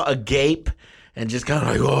 jaw agape, and just kind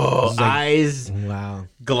of like, eyes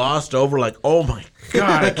glossed over, like, oh my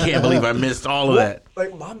God, I can't believe I missed all of that.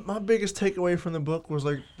 Like my biggest takeaway from the book was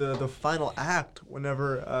like the final act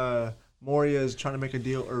whenever Moria is trying to make a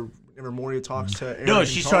deal, or whenever Moria talks to Aaron. No,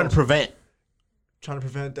 she's trying to prevent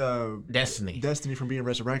Destiny from being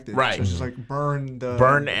resurrected. Right. So it's just like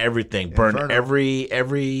burn everything. Inferno. Burn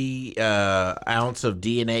every ounce of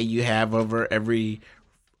DNA you have over every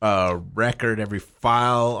record, every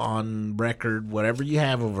file on record, whatever you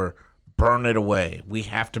have over, burn it away. We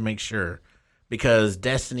have to make sure, because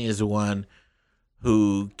Destiny is the one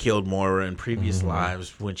who killed Moira in previous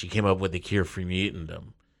lives when she came up with the cure for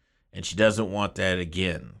mutantdom, and she doesn't want that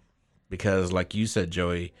again, because like you said,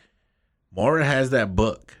 Joey, Moira has that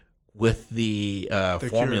book with the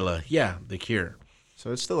formula. Cure. Yeah, the cure.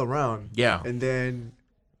 So it's still around. Yeah. And then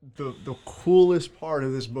the coolest part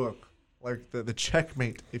of this book, like the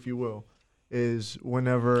checkmate, if you will, is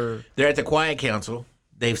whenever they're at the Quiet Council.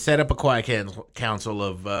 They've set up a Quiet Council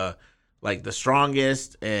of like the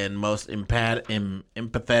strongest and most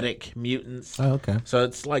empathetic mutants. Oh, okay. So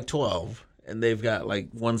it's like 12. and they've got like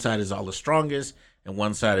one side is all the strongest, and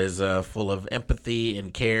one side is full of empathy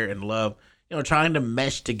and care and love. Trying to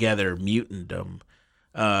mesh together mutantdom.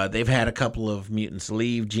 They've had a couple of mutants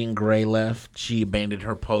leave. Jean Grey left. She abandoned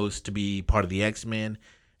her post to be part of the X-Men,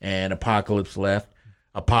 and Apocalypse left.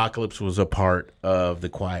 Apocalypse was a part of the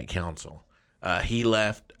Quiet Council. He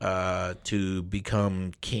left to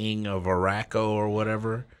become king of Araco or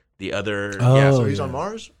whatever. The other, so he's on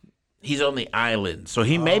Mars. He's on the island, so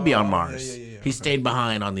he may be on Mars. He stayed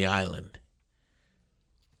behind on the island.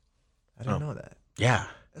 I didn't know that. Yeah.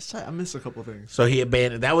 That's tight. I missed a couple things. So he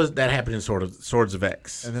abandoned. That happened in Swords of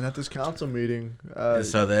X. And then at this council meeting,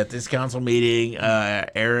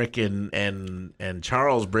 Eric and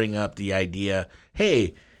Charles bring up the idea.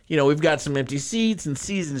 Hey, we've got some empty seats and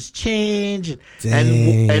seasons change,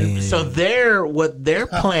 and so what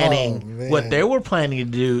they were planning to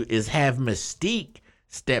do is have Mystique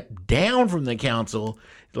step down from the council.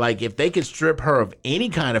 Like if they could strip her of any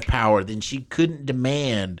kind of power, then she couldn't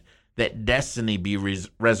demand that Destiny be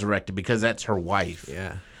resurrected because that's her wife.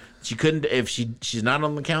 Yeah. She couldn't, if she's not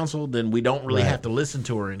on the council, then we don't really have to listen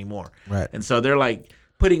to her anymore. Right. And so they're like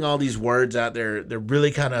putting all these words out there. They're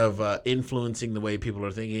really kind of influencing the way people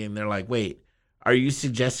are thinking. And they're like, wait, are you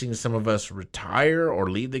suggesting some of us retire or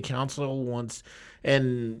leave the council once?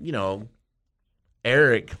 And,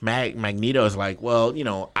 Eric Magneto is like,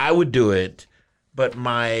 well, I would do it, but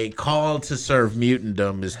my call to serve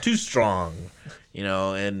mutantdom is too strong,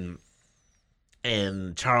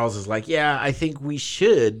 and Charles is like, yeah, I think we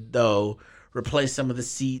should, though, replace some of the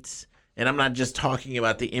seats. And I'm not just talking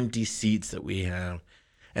about the empty seats that we have.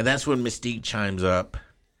 And that's when Mystique chimes up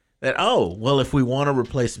that, if we want to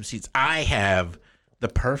replace some seats, I have the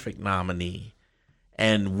perfect nominee.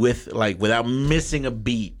 And without missing a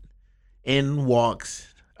beat, in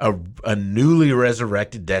walks a newly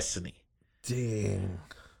resurrected Destiny. Dang.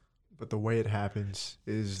 But the way it happens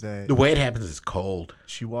is that... The way it happens is cold.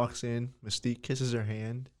 She walks in, Mystique kisses her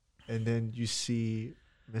hand, and then you see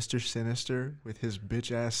Mr. Sinister with his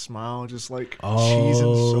bitch-ass smile just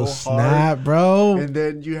cheesing so snap, hard. Bro. And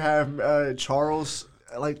then you have Charles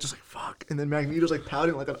fuck. And then Magneto's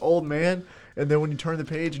pouting like an old man. And then when you turn the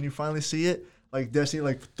page and you finally see it,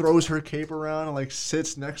 Destiny throws her cape around and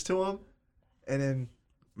sits next to him. And then...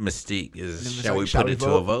 Mystique is, shall we put it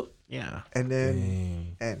to a vote? Yeah. And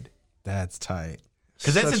then end. That's tight.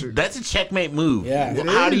 Because that's a checkmate move. Yeah.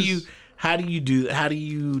 How do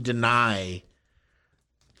you deny?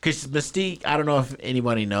 Because Mystique, I don't know if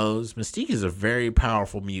anybody knows, Mystique is a very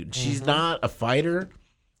powerful mutant. Mm-hmm. She's not a fighter.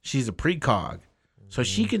 She's a precog. So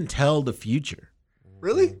she can tell the future.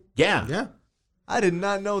 Really? Yeah. Yeah. I did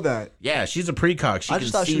not know that. Yeah, she's a precog. I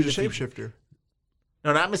just thought she was a shapeshifter.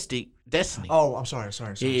 No, not Mystique. Destiny. Oh, I'm sorry.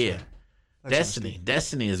 Yeah. Destiny.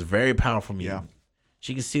 Destiny is a very powerful mutant. Yeah.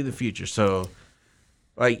 She can see the future. So,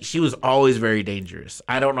 she was always very dangerous.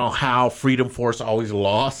 I don't know how Freedom Force always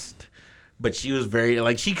lost, but she was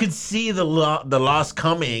very, she could see the loss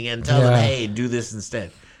coming and tell them, hey, do this instead.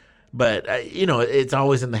 But, it's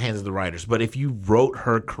always in the hands of the writers. But if you wrote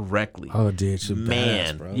her correctly. Oh, dude, she's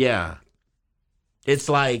badass, bro. Yeah. It's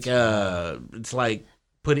like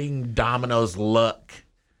putting Domino's luck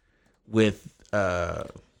with,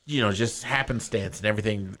 just happenstance and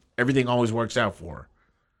everything. Everything always works out for her.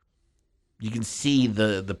 You can see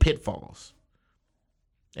the pitfalls,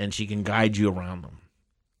 and she can guide you around them.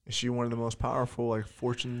 Is she one of the most powerful,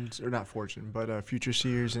 future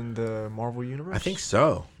seers in the Marvel universe? I think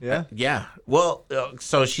so. Yeah? Yeah. Well,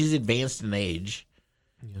 so she's advanced in age,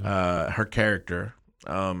 her character.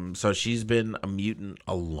 So she's been a mutant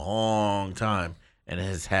a long time and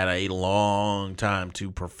has had a long time to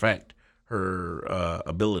perfect her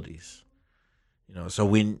abilities. So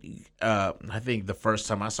when I think the first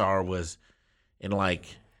time I saw her was in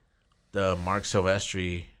the Mark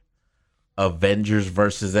Silvestri Avengers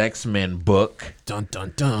versus X-Men book. Dun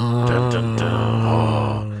dun dun. Dun dun dun.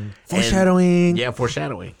 Oh. Foreshadowing.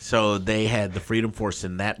 Foreshadowing. So they had the Freedom Force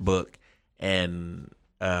in that book, and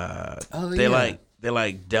they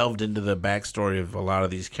delved into the backstory of a lot of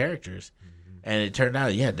these characters, and it turned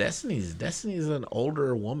out, Destiny's an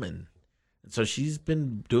older woman. So she's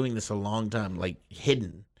been doing this a long time,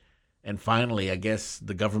 hidden. And finally, I guess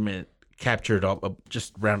the government captured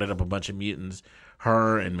just rounded up a bunch of mutants,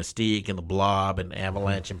 her and Mystique and the Blob and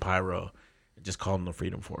Avalanche and Pyro, and just called them the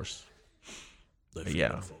Freedom Force.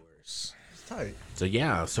 Force. It's tight.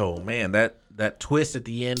 So man, that twist at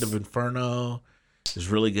the end of Inferno is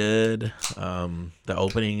really good. The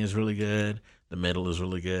opening is really good. The middle is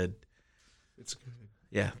really good. It's good.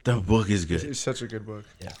 Yeah, the book is good. It's such a good book.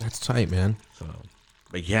 Yeah, that's tight, man.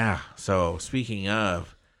 So speaking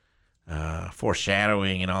of,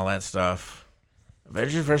 foreshadowing and all that stuff.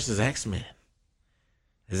 Avengers versus X-Men.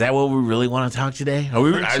 Is that what we really want to talk today? Are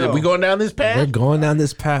we going down this path? We're going down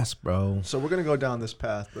this path, bro. So we're going to go down this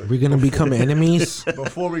path. But we're going to become enemies?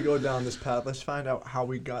 Before we go down this path, let's find out how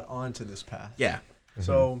we got onto this path. Yeah. Mm-hmm.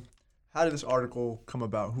 So how did this article come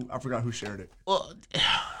about? I forgot who shared it. Well,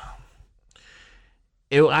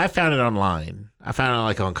 I found it online. I found it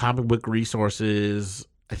like on comic book resources,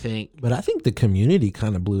 I think. But I think the community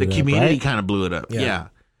kind of blew it up. The community right? kind of blew it up. Yeah.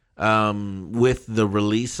 With the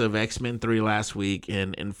release of X-Men 3 last week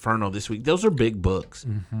and Inferno this week, those are big books.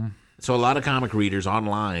 Mm-hmm. So a lot of comic readers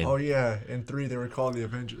online. Oh, yeah. In 3, they were called the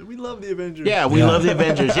Avengers. We love the Avengers. Yeah, we love the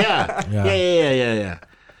Avengers. Yeah.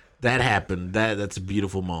 That happened. That's a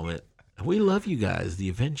beautiful moment. We love you guys, the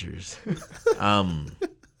Avengers.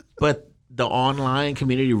 But the online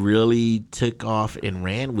community really took off and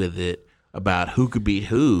ran with it about who could beat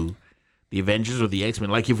who, the Avengers or the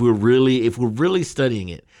X-Men. Like if we're really studying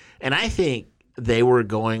it. And I think they were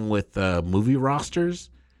going with movie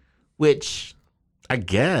rosters, which I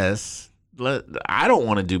guess I don't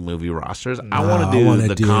want to do movie rosters. I want to do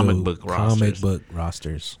the comic book rosters. Comic book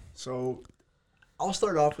rosters. So I'll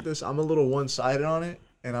start off with this. I'm a little one-sided on it,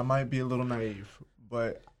 and I might be a little naive,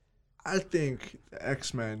 but I think the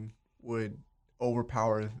X-Men would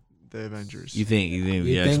overpower the Avengers. You think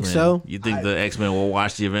the X-Men? Think so? You think the X-Men will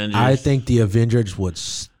watch the Avengers? I think the Avengers would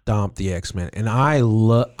stomp the X-Men, and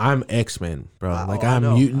I'm X-Men, bro.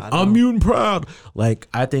 I'm mutant proud. Like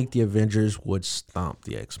I think the Avengers would stomp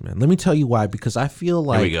the X-Men. Let me tell you why. Because I feel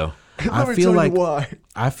like here we go.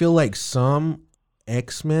 I feel like some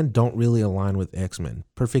X-Men don't really align with X-Men.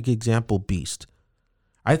 Perfect example, Beast.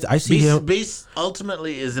 I see him. Beast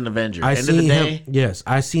ultimately is an Avenger. I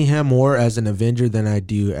see him more as an Avenger than I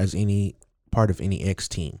do as any part of any X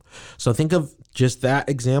team. So think of just that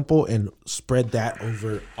example and spread that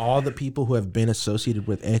over all the people who have been associated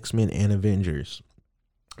with X-Men and Avengers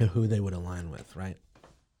and who they would align with, right?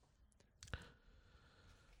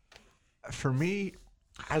 For me,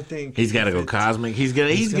 I think he's got to go cosmic. He's gonna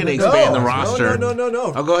expand the roster. No.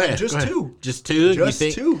 Oh, go ahead. Just two. Just two.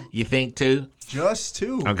 Two. You think two? Just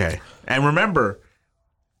two. Okay. And remember,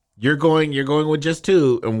 you're going with just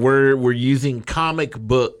two, and we're using comic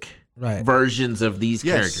book versions of these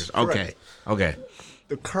characters. Correct. Okay.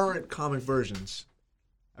 The current comic versions.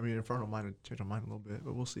 I mean, Inferno might have changed my mind a little bit,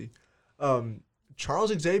 but we'll see.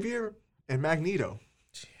 Charles Xavier and Magneto.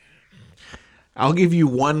 I'll give you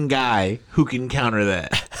one guy who can counter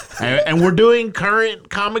that. And we're doing current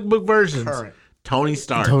comic book versions. Tony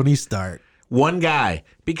Stark. One guy.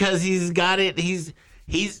 Because he's got it. He's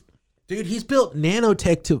built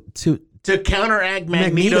nanotech to counteract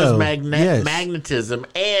Magneto's magnetism,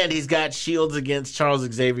 and he's got shields against Charles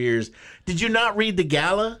Xavier's. Did you not read the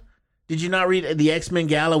gala? Did you not read the X-Men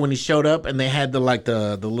gala when he showed up and they had the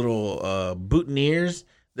little boutonnieres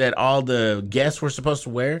that all the guests were supposed to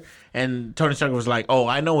wear? And Tony Stark was like, "Oh,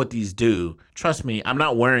 I know what these do. Trust me, I'm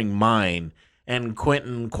not wearing mine." And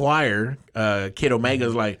Quentin Quire, Kid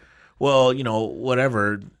Omega's like, "Well,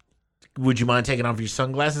 whatever. Would you mind taking off your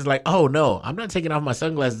sunglasses?" Like, "Oh, no, I'm not taking off my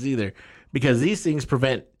sunglasses either because these things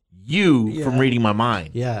prevent you from reading my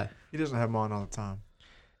mind." Yeah. He doesn't have them on all the time.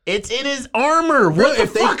 It's in his armor. What the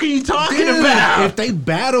fuck are you talking about? If they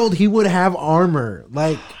battled, he would have armor.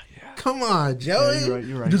 Like, come on, Joey. Yeah,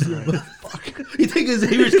 you're right. You think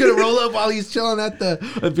Xavier's going to roll up while he's chilling at the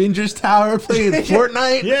Avengers Tower playing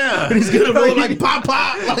Fortnite? Yeah. And he's going to roll like pop.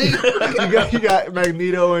 Like, you got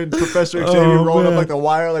Magneto and Professor Xavier rolling up like the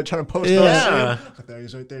wire, like trying to post us. Yeah.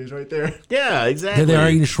 He's right there. Yeah, exactly. They're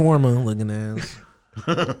eating shawarma looking ass.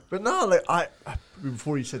 But no, like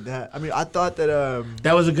before you said that, I mean, I thought that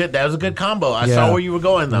that was a good combo. I saw where you were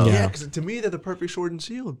going though. Yeah, because to me, they're the perfect sword and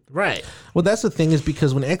shield. Right. Well, that's the thing is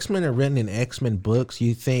because when X-Men are written in X-Men books,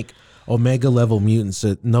 you think Omega level mutants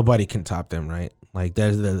that nobody can top them, right? Like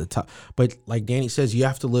they're the top. But like Danny says, you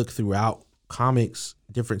have to look throughout comics,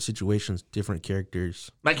 different situations, different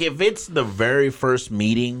characters. Like if it's the very first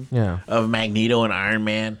meeting of Magneto and Iron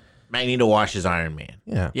Man, Magneto washes Iron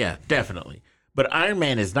Man. Yeah, definitely. But Iron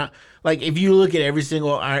Man is not, like, if you look at every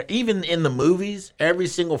single, even in the movies, every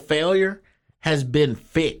single failure has been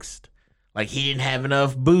fixed. Like, he didn't have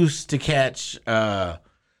enough boost to catch the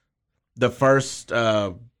first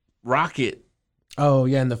rocket. Oh,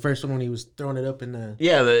 yeah, and the first one when he was throwing it up in the...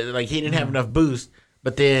 Yeah, he didn't have enough boost.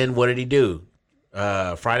 But then what did he do?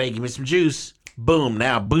 Friday, give me some juice. Boom,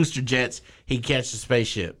 now booster jets, he catches the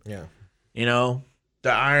spaceship. Yeah.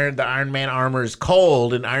 The Iron Man armor is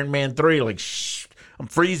cold in Iron Man 3. Like, shh, I'm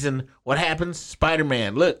freezing. What happens?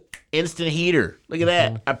 Spider-Man, look, instant heater. Look at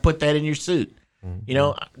that. I put that in your suit.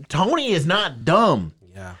 Tony is not dumb.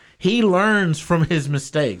 Yeah. He learns from his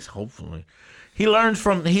mistakes. Hopefully, he learns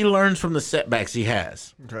from the setbacks he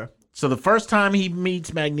has. Okay. So the first time he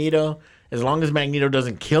meets Magneto, as long as Magneto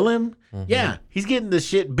doesn't kill him, yeah, he's getting the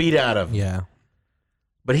shit beat out of him. Yeah.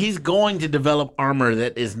 But he's going to develop armor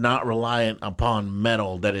that is not reliant upon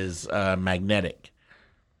metal that is magnetic.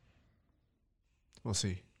 We'll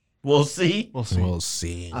see. We'll see. We'll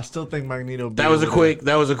see. I still think Magneto. That was a quick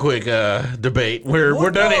debate.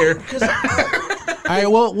 We're done here. All right.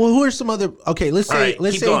 Well, who are some other? Okay, let's say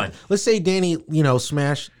going. let's say Danny,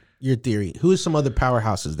 smash your theory. Who are some other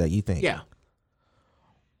powerhouses that you think? Yeah.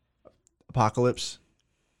 Apocalypse.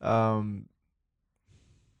 Well,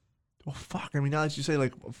 fuck. I mean, now that you say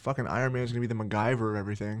like fucking Iron Man's gonna be the MacGyver of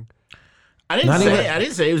everything. I didn't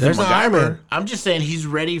say it was a MacGyver. No, I'm just saying he's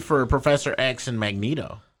ready for Professor X and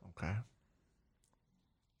Magneto. Okay.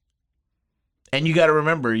 And you got to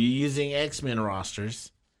remember, you're using X-Men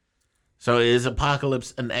rosters, so is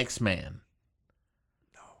Apocalypse an X-Man?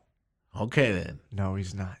 No. Okay then. No,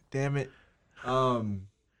 he's not. Damn it.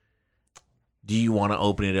 Do you want to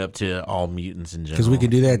open it up to all mutants in general? Because we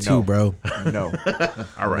can do that too, bro. No.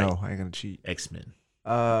 All right. No, I ain't gonna cheat. X-Men.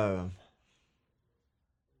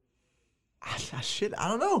 Shit, I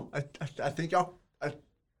don't know. I think y'all.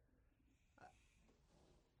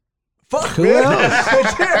 Fuck, Who man.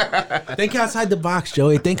 else? Think outside the box,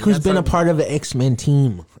 Joey. Think who's been a part of the X-Men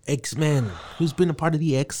team. X-Men. Who's been a part of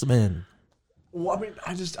the X-Men? Well, I mean,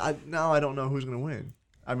 now I don't know who's gonna win.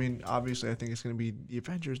 I mean, obviously, I think it's gonna be the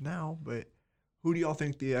Avengers now, but who do y'all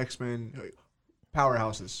think the X-Men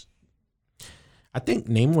powerhouses? I think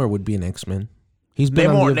Namor would be an X-Men. He's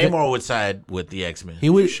been Namor would side with the X-Men. He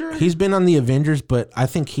would. Sure? He's been on the Avengers, but I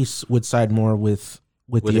think he would side more with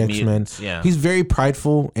the X-Men. Yeah. He's very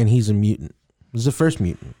prideful, and he's a mutant. He's the first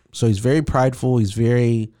mutant, so he's very prideful. He's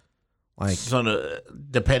very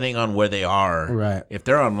depending on where they are. Right. If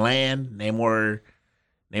they're on land, Namor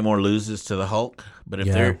loses to the Hulk. But if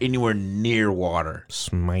they're anywhere near water,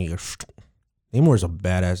 smashed. Namor's a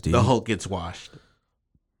badass dude. The Hulk gets washed.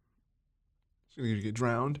 So you get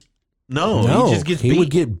drowned. No, he just gets beat. He would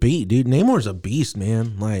get beat, dude. Namor's a beast,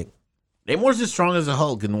 man. Like Namor's as strong as a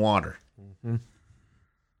Hulk in water. Mm-hmm.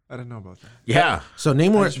 I didn't know about that. Yeah. So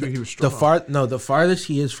Namor, he was strong. the farthest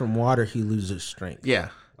he is from water, he loses strength. Yeah.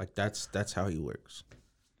 Like that's how he works.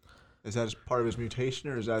 Is that as part of his mutation,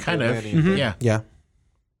 or is that kind of? Mm-hmm. Yeah. Yeah.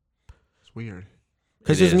 It's weird.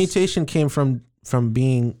 Because his mutation came from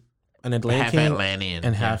being an Atlantean, half Atlantean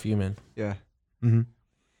and half human. Yeah. Mm-hmm.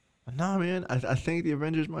 Nah, man. I think the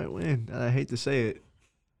Avengers might win. And I hate to say it,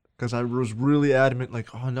 because I was really adamant.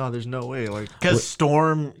 Like, oh no, there's no way. Like, because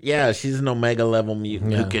Storm, she's an Omega level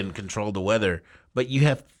mutant who can control the weather. But you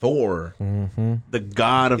have Thor, the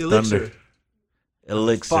god of thunder.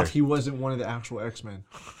 Elixir. Fuck, he wasn't one of the actual X-Men.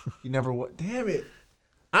 He never was. Damn it.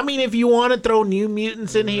 I mean, if you want to throw new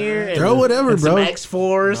mutants in here, and throw whatever, and bro. Some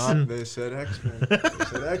X-Force. No, they said X-Men. They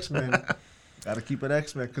said X-Men. Got to keep it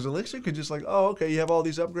X-Men, because Elixir could just like, oh, okay, you have all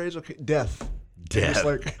these upgrades. Okay, death. Just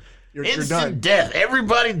like you're done. Death.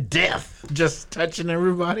 Everybody death. Just touching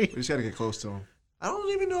everybody. We just got to get close to him. I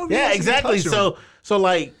don't even know if yeah, exactly. So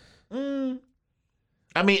like, I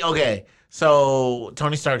mean, okay. So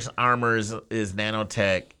Tony Stark's armor is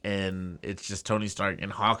nanotech, and it's just Tony Stark and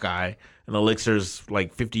Hawkeye, and Elixir's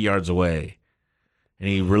like 50 yards away, and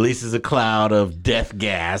he releases a cloud of death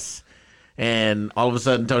gas, and all of a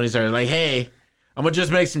sudden Tony Stark's like, "Hey, I'm gonna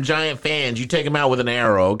just make some giant fans. You take them out with an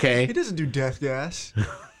arrow, okay?" He doesn't do death gas.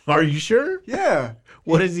 Are you sure? Yeah.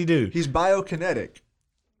 What does he do? He's biokinetic.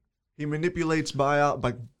 He manipulates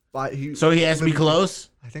So he has to be close?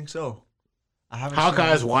 I think so.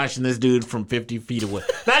 Hawkeye's watching this dude from 50 feet away.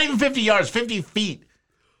 Not even 50 yards, 50 feet.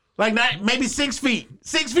 Like maybe 6 feet.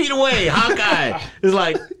 6 feet away. Hawkeye is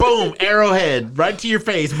like, boom, arrowhead right to your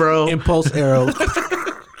face, bro. Impulse arrow.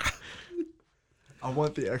 I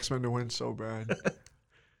want the X-Men to win so bad.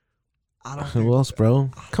 I don't. Who else, bro?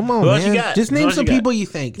 Come on, Who else man. you got? Just Who name else some you got? people you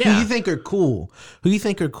think. Yeah. Who you think are cool. Who you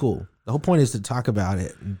think are cool. The whole point is to talk about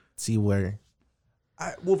it and see where.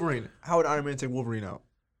 Wolverine. How would Iron Man take Wolverine out?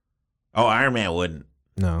 Oh, Iron Man wouldn't.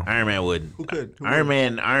 No. Iron Man wouldn't. Who could? Iron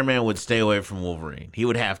Man would stay away from Wolverine. He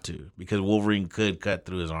would have to, because Wolverine could cut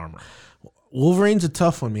through his armor. Wolverine's a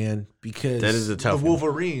tough one, man, because That is a tough The one.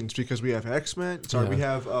 Wolverines, because we have X-Men. Sorry, we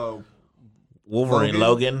have Wolverine,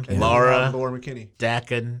 Logan, and Laura, Laura McKinney.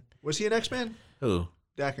 Daken. Was he an X-Men? Who?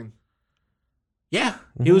 Daken. Yeah,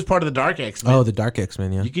 he was part of the Dark X-Men. Oh, the Dark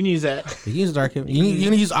X-Men, yeah. You can use that. You can use Dark X-Men. You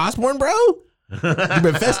gonna use Osborn, bro?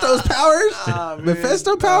 Mephisto's powers?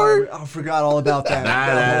 Mephisto power? I forgot all about that.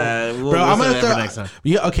 Nah. Bro, I'm we'll gonna save that throw. for next time.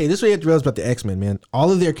 Yeah, okay, this is what you have to realize about the X-Men, man.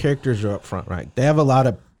 All of their characters are up front, right? They have a lot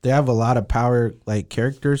of They have a lot of power, like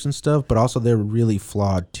characters and stuff, but also they're really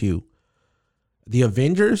flawed too. The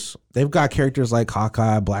Avengers, they've got characters like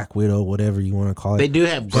Hawkeye, Black Widow, whatever you want to call it. They do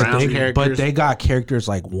have ground characters. But they got characters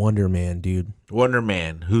like Wonder Man, dude. Wonder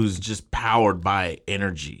Man, who's just powered by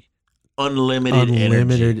energy.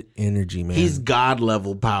 Unlimited energy, man. He's God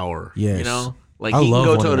level power. Yes. You know? Like he can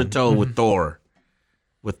go toe to toe with Thor.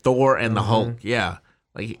 With Thor and the Hulk. Yeah.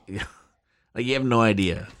 Like you have no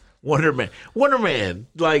idea. Wonder Man.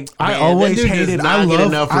 Like I man, always that dude hated. does not get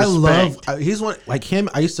enough respect. He's one like him.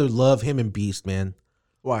 I used to love him and Beast, man.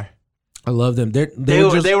 Why? I love them. They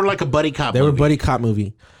were like a buddy cop. They were a buddy cop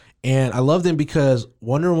movie, and I love them because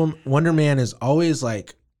Wonder Man is always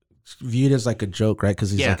like viewed as like a joke, right?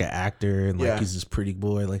 Because he's like an actor and like he's this pretty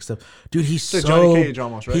boy, like stuff. Dude, he's it's so like Johnny Cage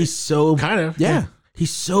almost, right? He's so kind of yeah.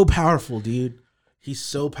 He's so powerful, dude. He's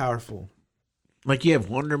so powerful. Like you have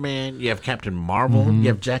Wonder Man, you have Captain Marvel, you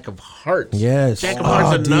have Jack of Hearts. Yes, Jack of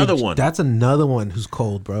Hearts, another one. That's another one who's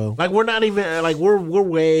cold, bro. Like we're not even like we're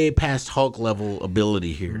way past Hulk level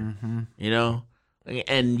ability here, you know.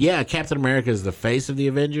 And yeah, Captain America is the face of the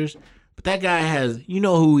Avengers, but that guy has, you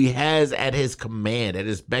know, who he has at his command, at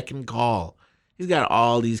his beck and call. He's got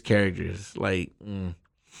all these characters. Like,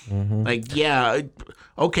 like yeah,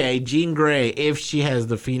 okay, Jean Grey, if she has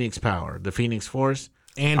the Phoenix power, the Phoenix Force.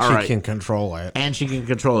 And she can control it. And she can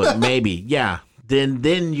control it, maybe. Yeah.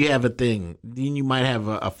 Then you have a thing. Then you might have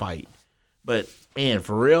a fight. But man,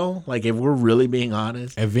 for real, like if we're really being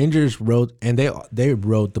honest, Avengers wrote, and they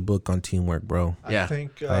wrote the book on teamwork, bro. I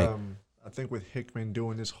think with Hickman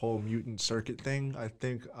doing this whole mutant circuit thing, I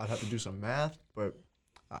think I'd have to do some math, but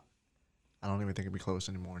I don't even think it'd be close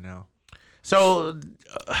anymore now. So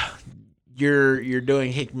you're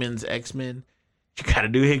doing Hickman's X-Men. You gotta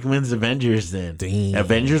do Hickman's Avengers then. Damn.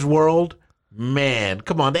 Avengers World? Man,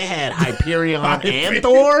 come on. They had Hyperion and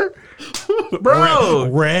Thor? Bro.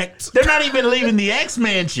 Wrecked. They're not even leaving the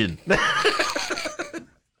X-Mansion.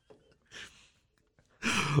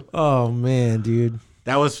 Oh, man, dude.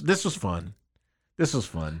 This was fun. This was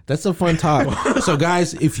fun. That's a fun talk. So,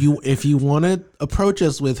 guys, if you want to approach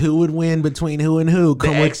us with who would win between who and who, the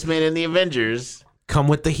X-Men and the Avengers. Come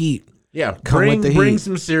with the heat. Yeah, bring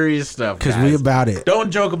some serious stuff, because we about it.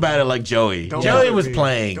 Don't joke about it like Joey. Joey was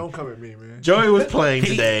playing. Don't come at me, man. Joey was playing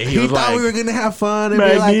today. He was thought like, we were gonna have fun and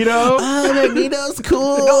Magneto. be like, "Oh, Magneto's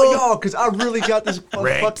cool." No, y'all, because I really got this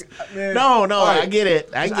fucking man. No, I get it.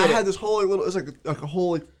 I had this whole little. It's like a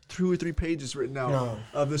whole 2 or 3 pages written out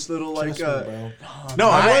of this little like. No,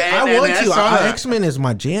 I want to. X-Men is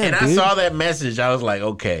my jam, and dude. I saw that message. I was like,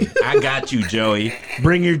 okay, I got you, Joey.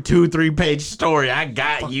 Bring your 2-3 page story. I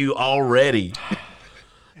got you already.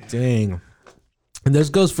 Dang. And this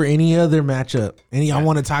goes for any other matchup. Any y'all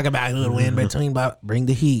want to talk about who would win between? Bring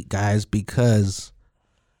the heat, guys, because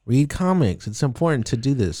read comics. It's important to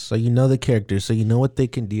do this so you know the characters, so you know what they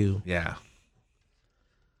can do. Yeah.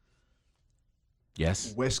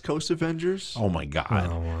 Yes. West Coast Avengers. Oh my god.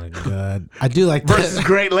 Oh my god. I do like versus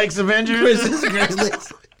Great Lakes Avengers. Versus Great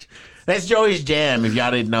Lakes. That's Joey's jam. If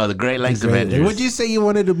y'all didn't know, the Great Lakes Avengers. What'd you say you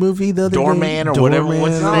wanted a movie the other Doorman day? or whatever.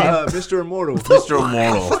 What's his name? Mr. Immortal. Mr.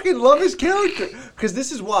 Immortal. I fucking love his character. Because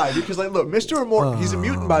this is why. Because like, look, Mr. Immortal. He's a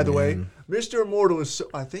mutant, by the way. Mr. Immortal is.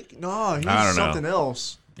 He's something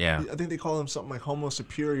else. Yeah. I think they call him something like Homo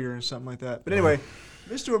Superior or something like that. But anyway.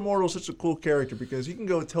 Mr. Immortal is such a cool character because he can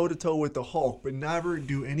go toe-to-toe with the Hulk, but never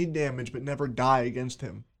do any damage, but never die against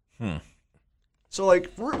him. So,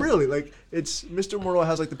 like, really, like, it's Mr. Immortal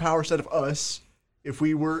has, like, the power set of us if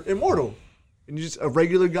we were immortal. And you just, a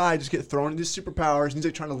regular guy just get thrown into superpowers, and he's,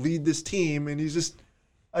 like, trying to lead this team, and he's just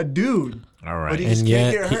a dude. All right. But he just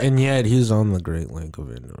can't get hurt. And yet, he's on the Great Lake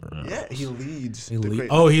Avenger. Yeah, he leads. He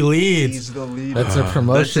leads. He's the leader. That's a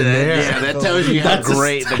promotion there. Yeah, that tells you how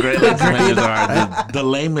great the Great Lakes Avengers are. The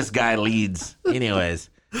lamest guy leads. Anyways.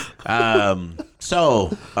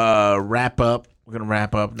 So, wrap up. We're going to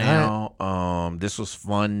wrap up now. This was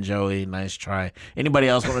fun, Joey. Nice try. Anybody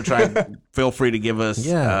else want to try? Feel free to give us,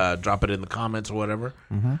 drop it in the comments or whatever.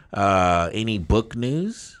 Any book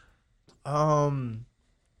news?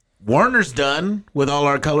 Warner's done with all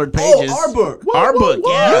our colored pages. Oh, our book. Our book,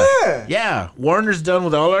 yeah. Yeah. Warner's done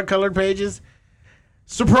with all our colored pages.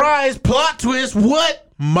 Surprise, plot twist. What?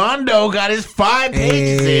 Mondo got his 5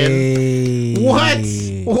 pages in.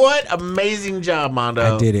 What amazing job,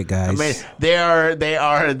 Mondo. I did it, guys. Amazing. They are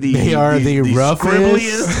the roughest,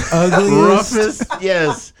 scribbliest, ugliest. roughest.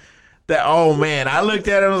 Yes. Oh man, I looked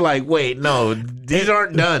at it and was like, wait, no, these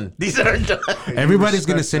aren't done. These aren't done. Everybody's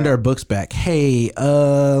gonna send our books back. Hey,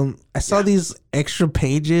 I saw these extra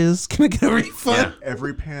pages. Can I get a refund?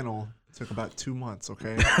 Every panel Took about 2 months,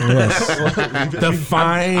 okay? Yes.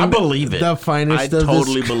 I believe it. The finest I of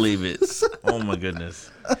totally believe it. Oh my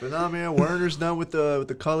goodness. But no, man, Werner's done with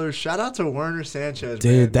the colors. Shout out to Werner Sanchez,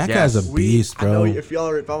 Dude, man. that guy's a beast, bro. I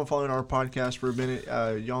know if I'm following our podcast for a minute,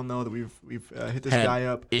 y'all know that we've hit this guy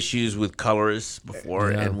up. Issues with colorists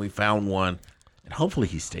before, and we found one. And hopefully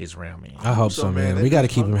he stays around, man. I hope so, man. We got to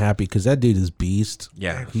keep him happy because that dude is beast.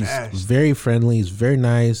 Yeah. He's very friendly. He's very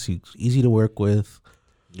nice. He's easy to work with.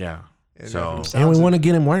 Yeah. And we want to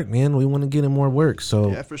get him work, man. We want to get him more work.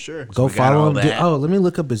 So yeah, for sure. Go follow him. Let me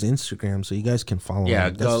look up his Instagram so you guys can follow him.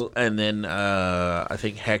 Yeah, go. And then I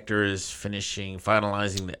think Hector is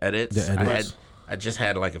finalizing the edits. I just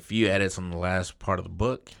had like a few edits on the last part of the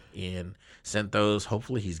book and sent those.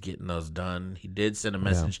 Hopefully he's getting those done. He did send a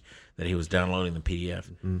message that he was downloading the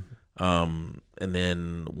PDF. And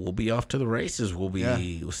then we'll be off to the races. We'll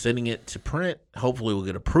be sending it to print. Hopefully we'll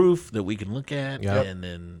get a proof that we can look at. Yep. And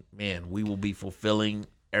then, man, we will be fulfilling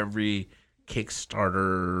every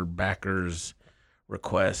Kickstarter backer's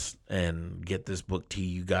request and get this book to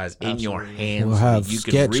you guys in your hands. We'll have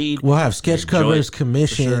We'll have sketch covers,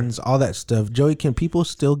 commissions, all that stuff. Joey, can people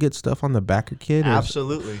still get stuff on the Backer Kit?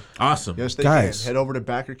 Absolutely. Awesome. Yes, they can. Head over to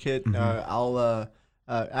Backer Kit. I'll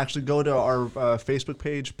actually go to our Facebook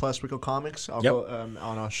page, Plus Wickle Comics. I'll go and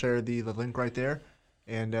I'll share the link right there,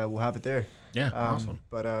 and we'll have it there. Yeah, awesome.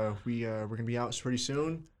 But we're gonna be out pretty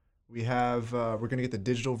soon. We're gonna get the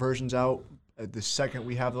digital versions out the second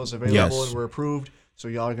we have those available and we're approved. So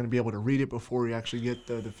y'all are gonna be able to read it before we actually get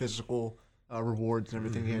the physical rewards and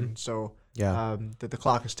everything in. So the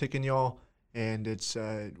clock is ticking, y'all, and it's.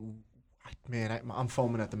 Man, I'm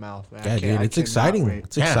foaming at the mouth. Man. Yeah, dude, it's exciting. Wait.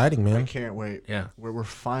 It's exciting, man. I can't wait. Yeah, we're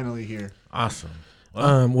finally here. Awesome.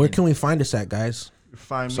 Well, where can we find us at, guys?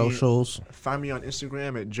 Socials. Find me on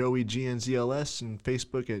Instagram at JoeyGNZLS and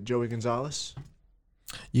Facebook at Joey Gonzalez.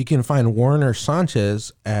 You can find Werner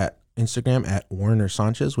Sanchez at Instagram at Werner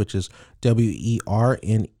Sanchez, which is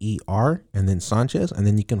WERNER, and then Sanchez, and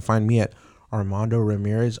then you can find me at Armando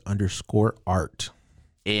Ramirez _art.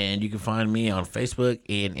 And you can find me on Facebook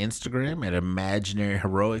and Instagram at Imaginary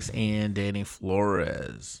Heroics and Danny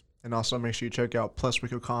Flores. And also make sure you check out Plus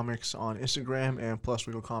Wickle Comics on Instagram and Plus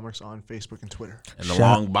Wickle Comics on Facebook and Twitter. And the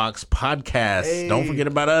Long Box Podcast. Hey. Don't forget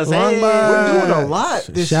about us. We're doing a lot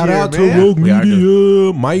this Shout year, out man. to Rogue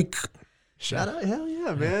Media, Mike. Shout out, hell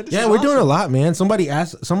yeah, man. We're doing a lot, man. Somebody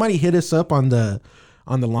hit us up on the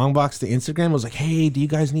Long Box to Instagram. Was like, hey, do you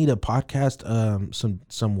guys need a podcast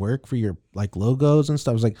some work for your like logos and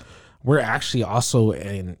stuff? I was like, we're actually also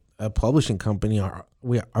in a publishing company.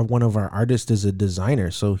 One of our artists is a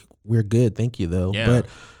designer, so we're good. Thank you though. Yeah. But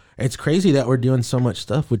it's crazy that we're doing so much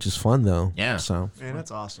stuff, which is fun though. Yeah. So man,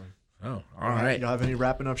 that's awesome. Oh, all right. Y'all have any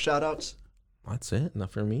wrapping up shout outs? That's it.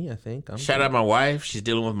 Not for me, I think. Shout out my wife. She's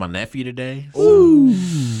dealing with my nephew today. Ooh.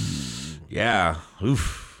 Yeah.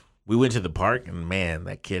 Oof. We went to the park, and man,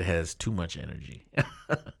 that kid has too much energy.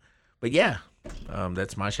 But yeah,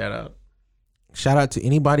 that's my shout out. Shout out to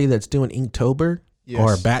anybody that's doing Inktober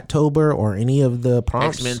or Battober or any of the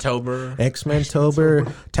prompts.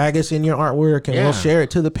 Xmen-tober. Tag us in your artwork, and we'll share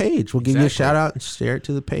it to the page. We'll give you a shout out and share it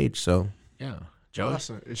to the page. So yeah. Joe?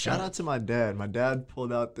 Awesome. Shout out to my dad. My dad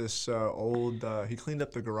pulled out this old. He cleaned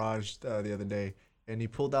up the garage the other day, and he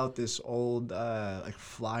pulled out this old like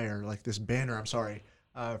flyer, like this banner. I'm sorry.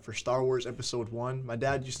 For Star Wars Episode 1. My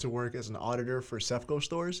dad used to work as an auditor for Sefco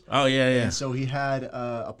stores. Oh, yeah. And so he had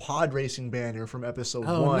a pod racing banner from Episode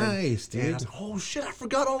 1. Oh, nice, dude. And I was like, oh, shit, I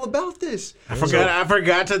forgot all about this. I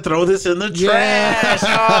forgot to throw this in the trash.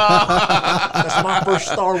 Oh. That's my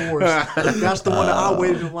first Star Wars. That's the one that I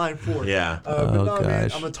waited in line for. Yeah. But no,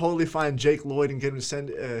 man, I'm going to totally find Jake Lloyd and get him to send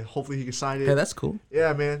hopefully he can sign it. Yeah, that's cool.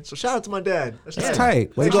 Yeah, man. So shout out to my dad. That's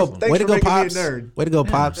tight. Way to go, Pops. Way to go,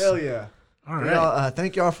 Pops. Hell yeah. All right.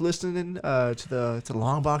 Thank y'all for listening to the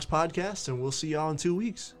Long Box Podcast, and we'll see y'all in 2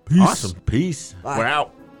 weeks. Peace. Awesome. Peace. Bye. We're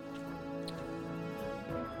out.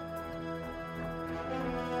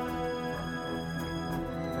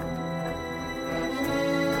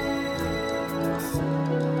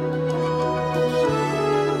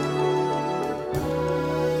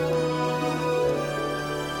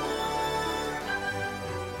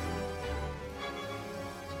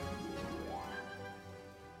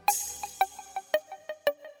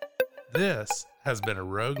 This has been a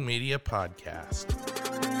Rogue Media podcast.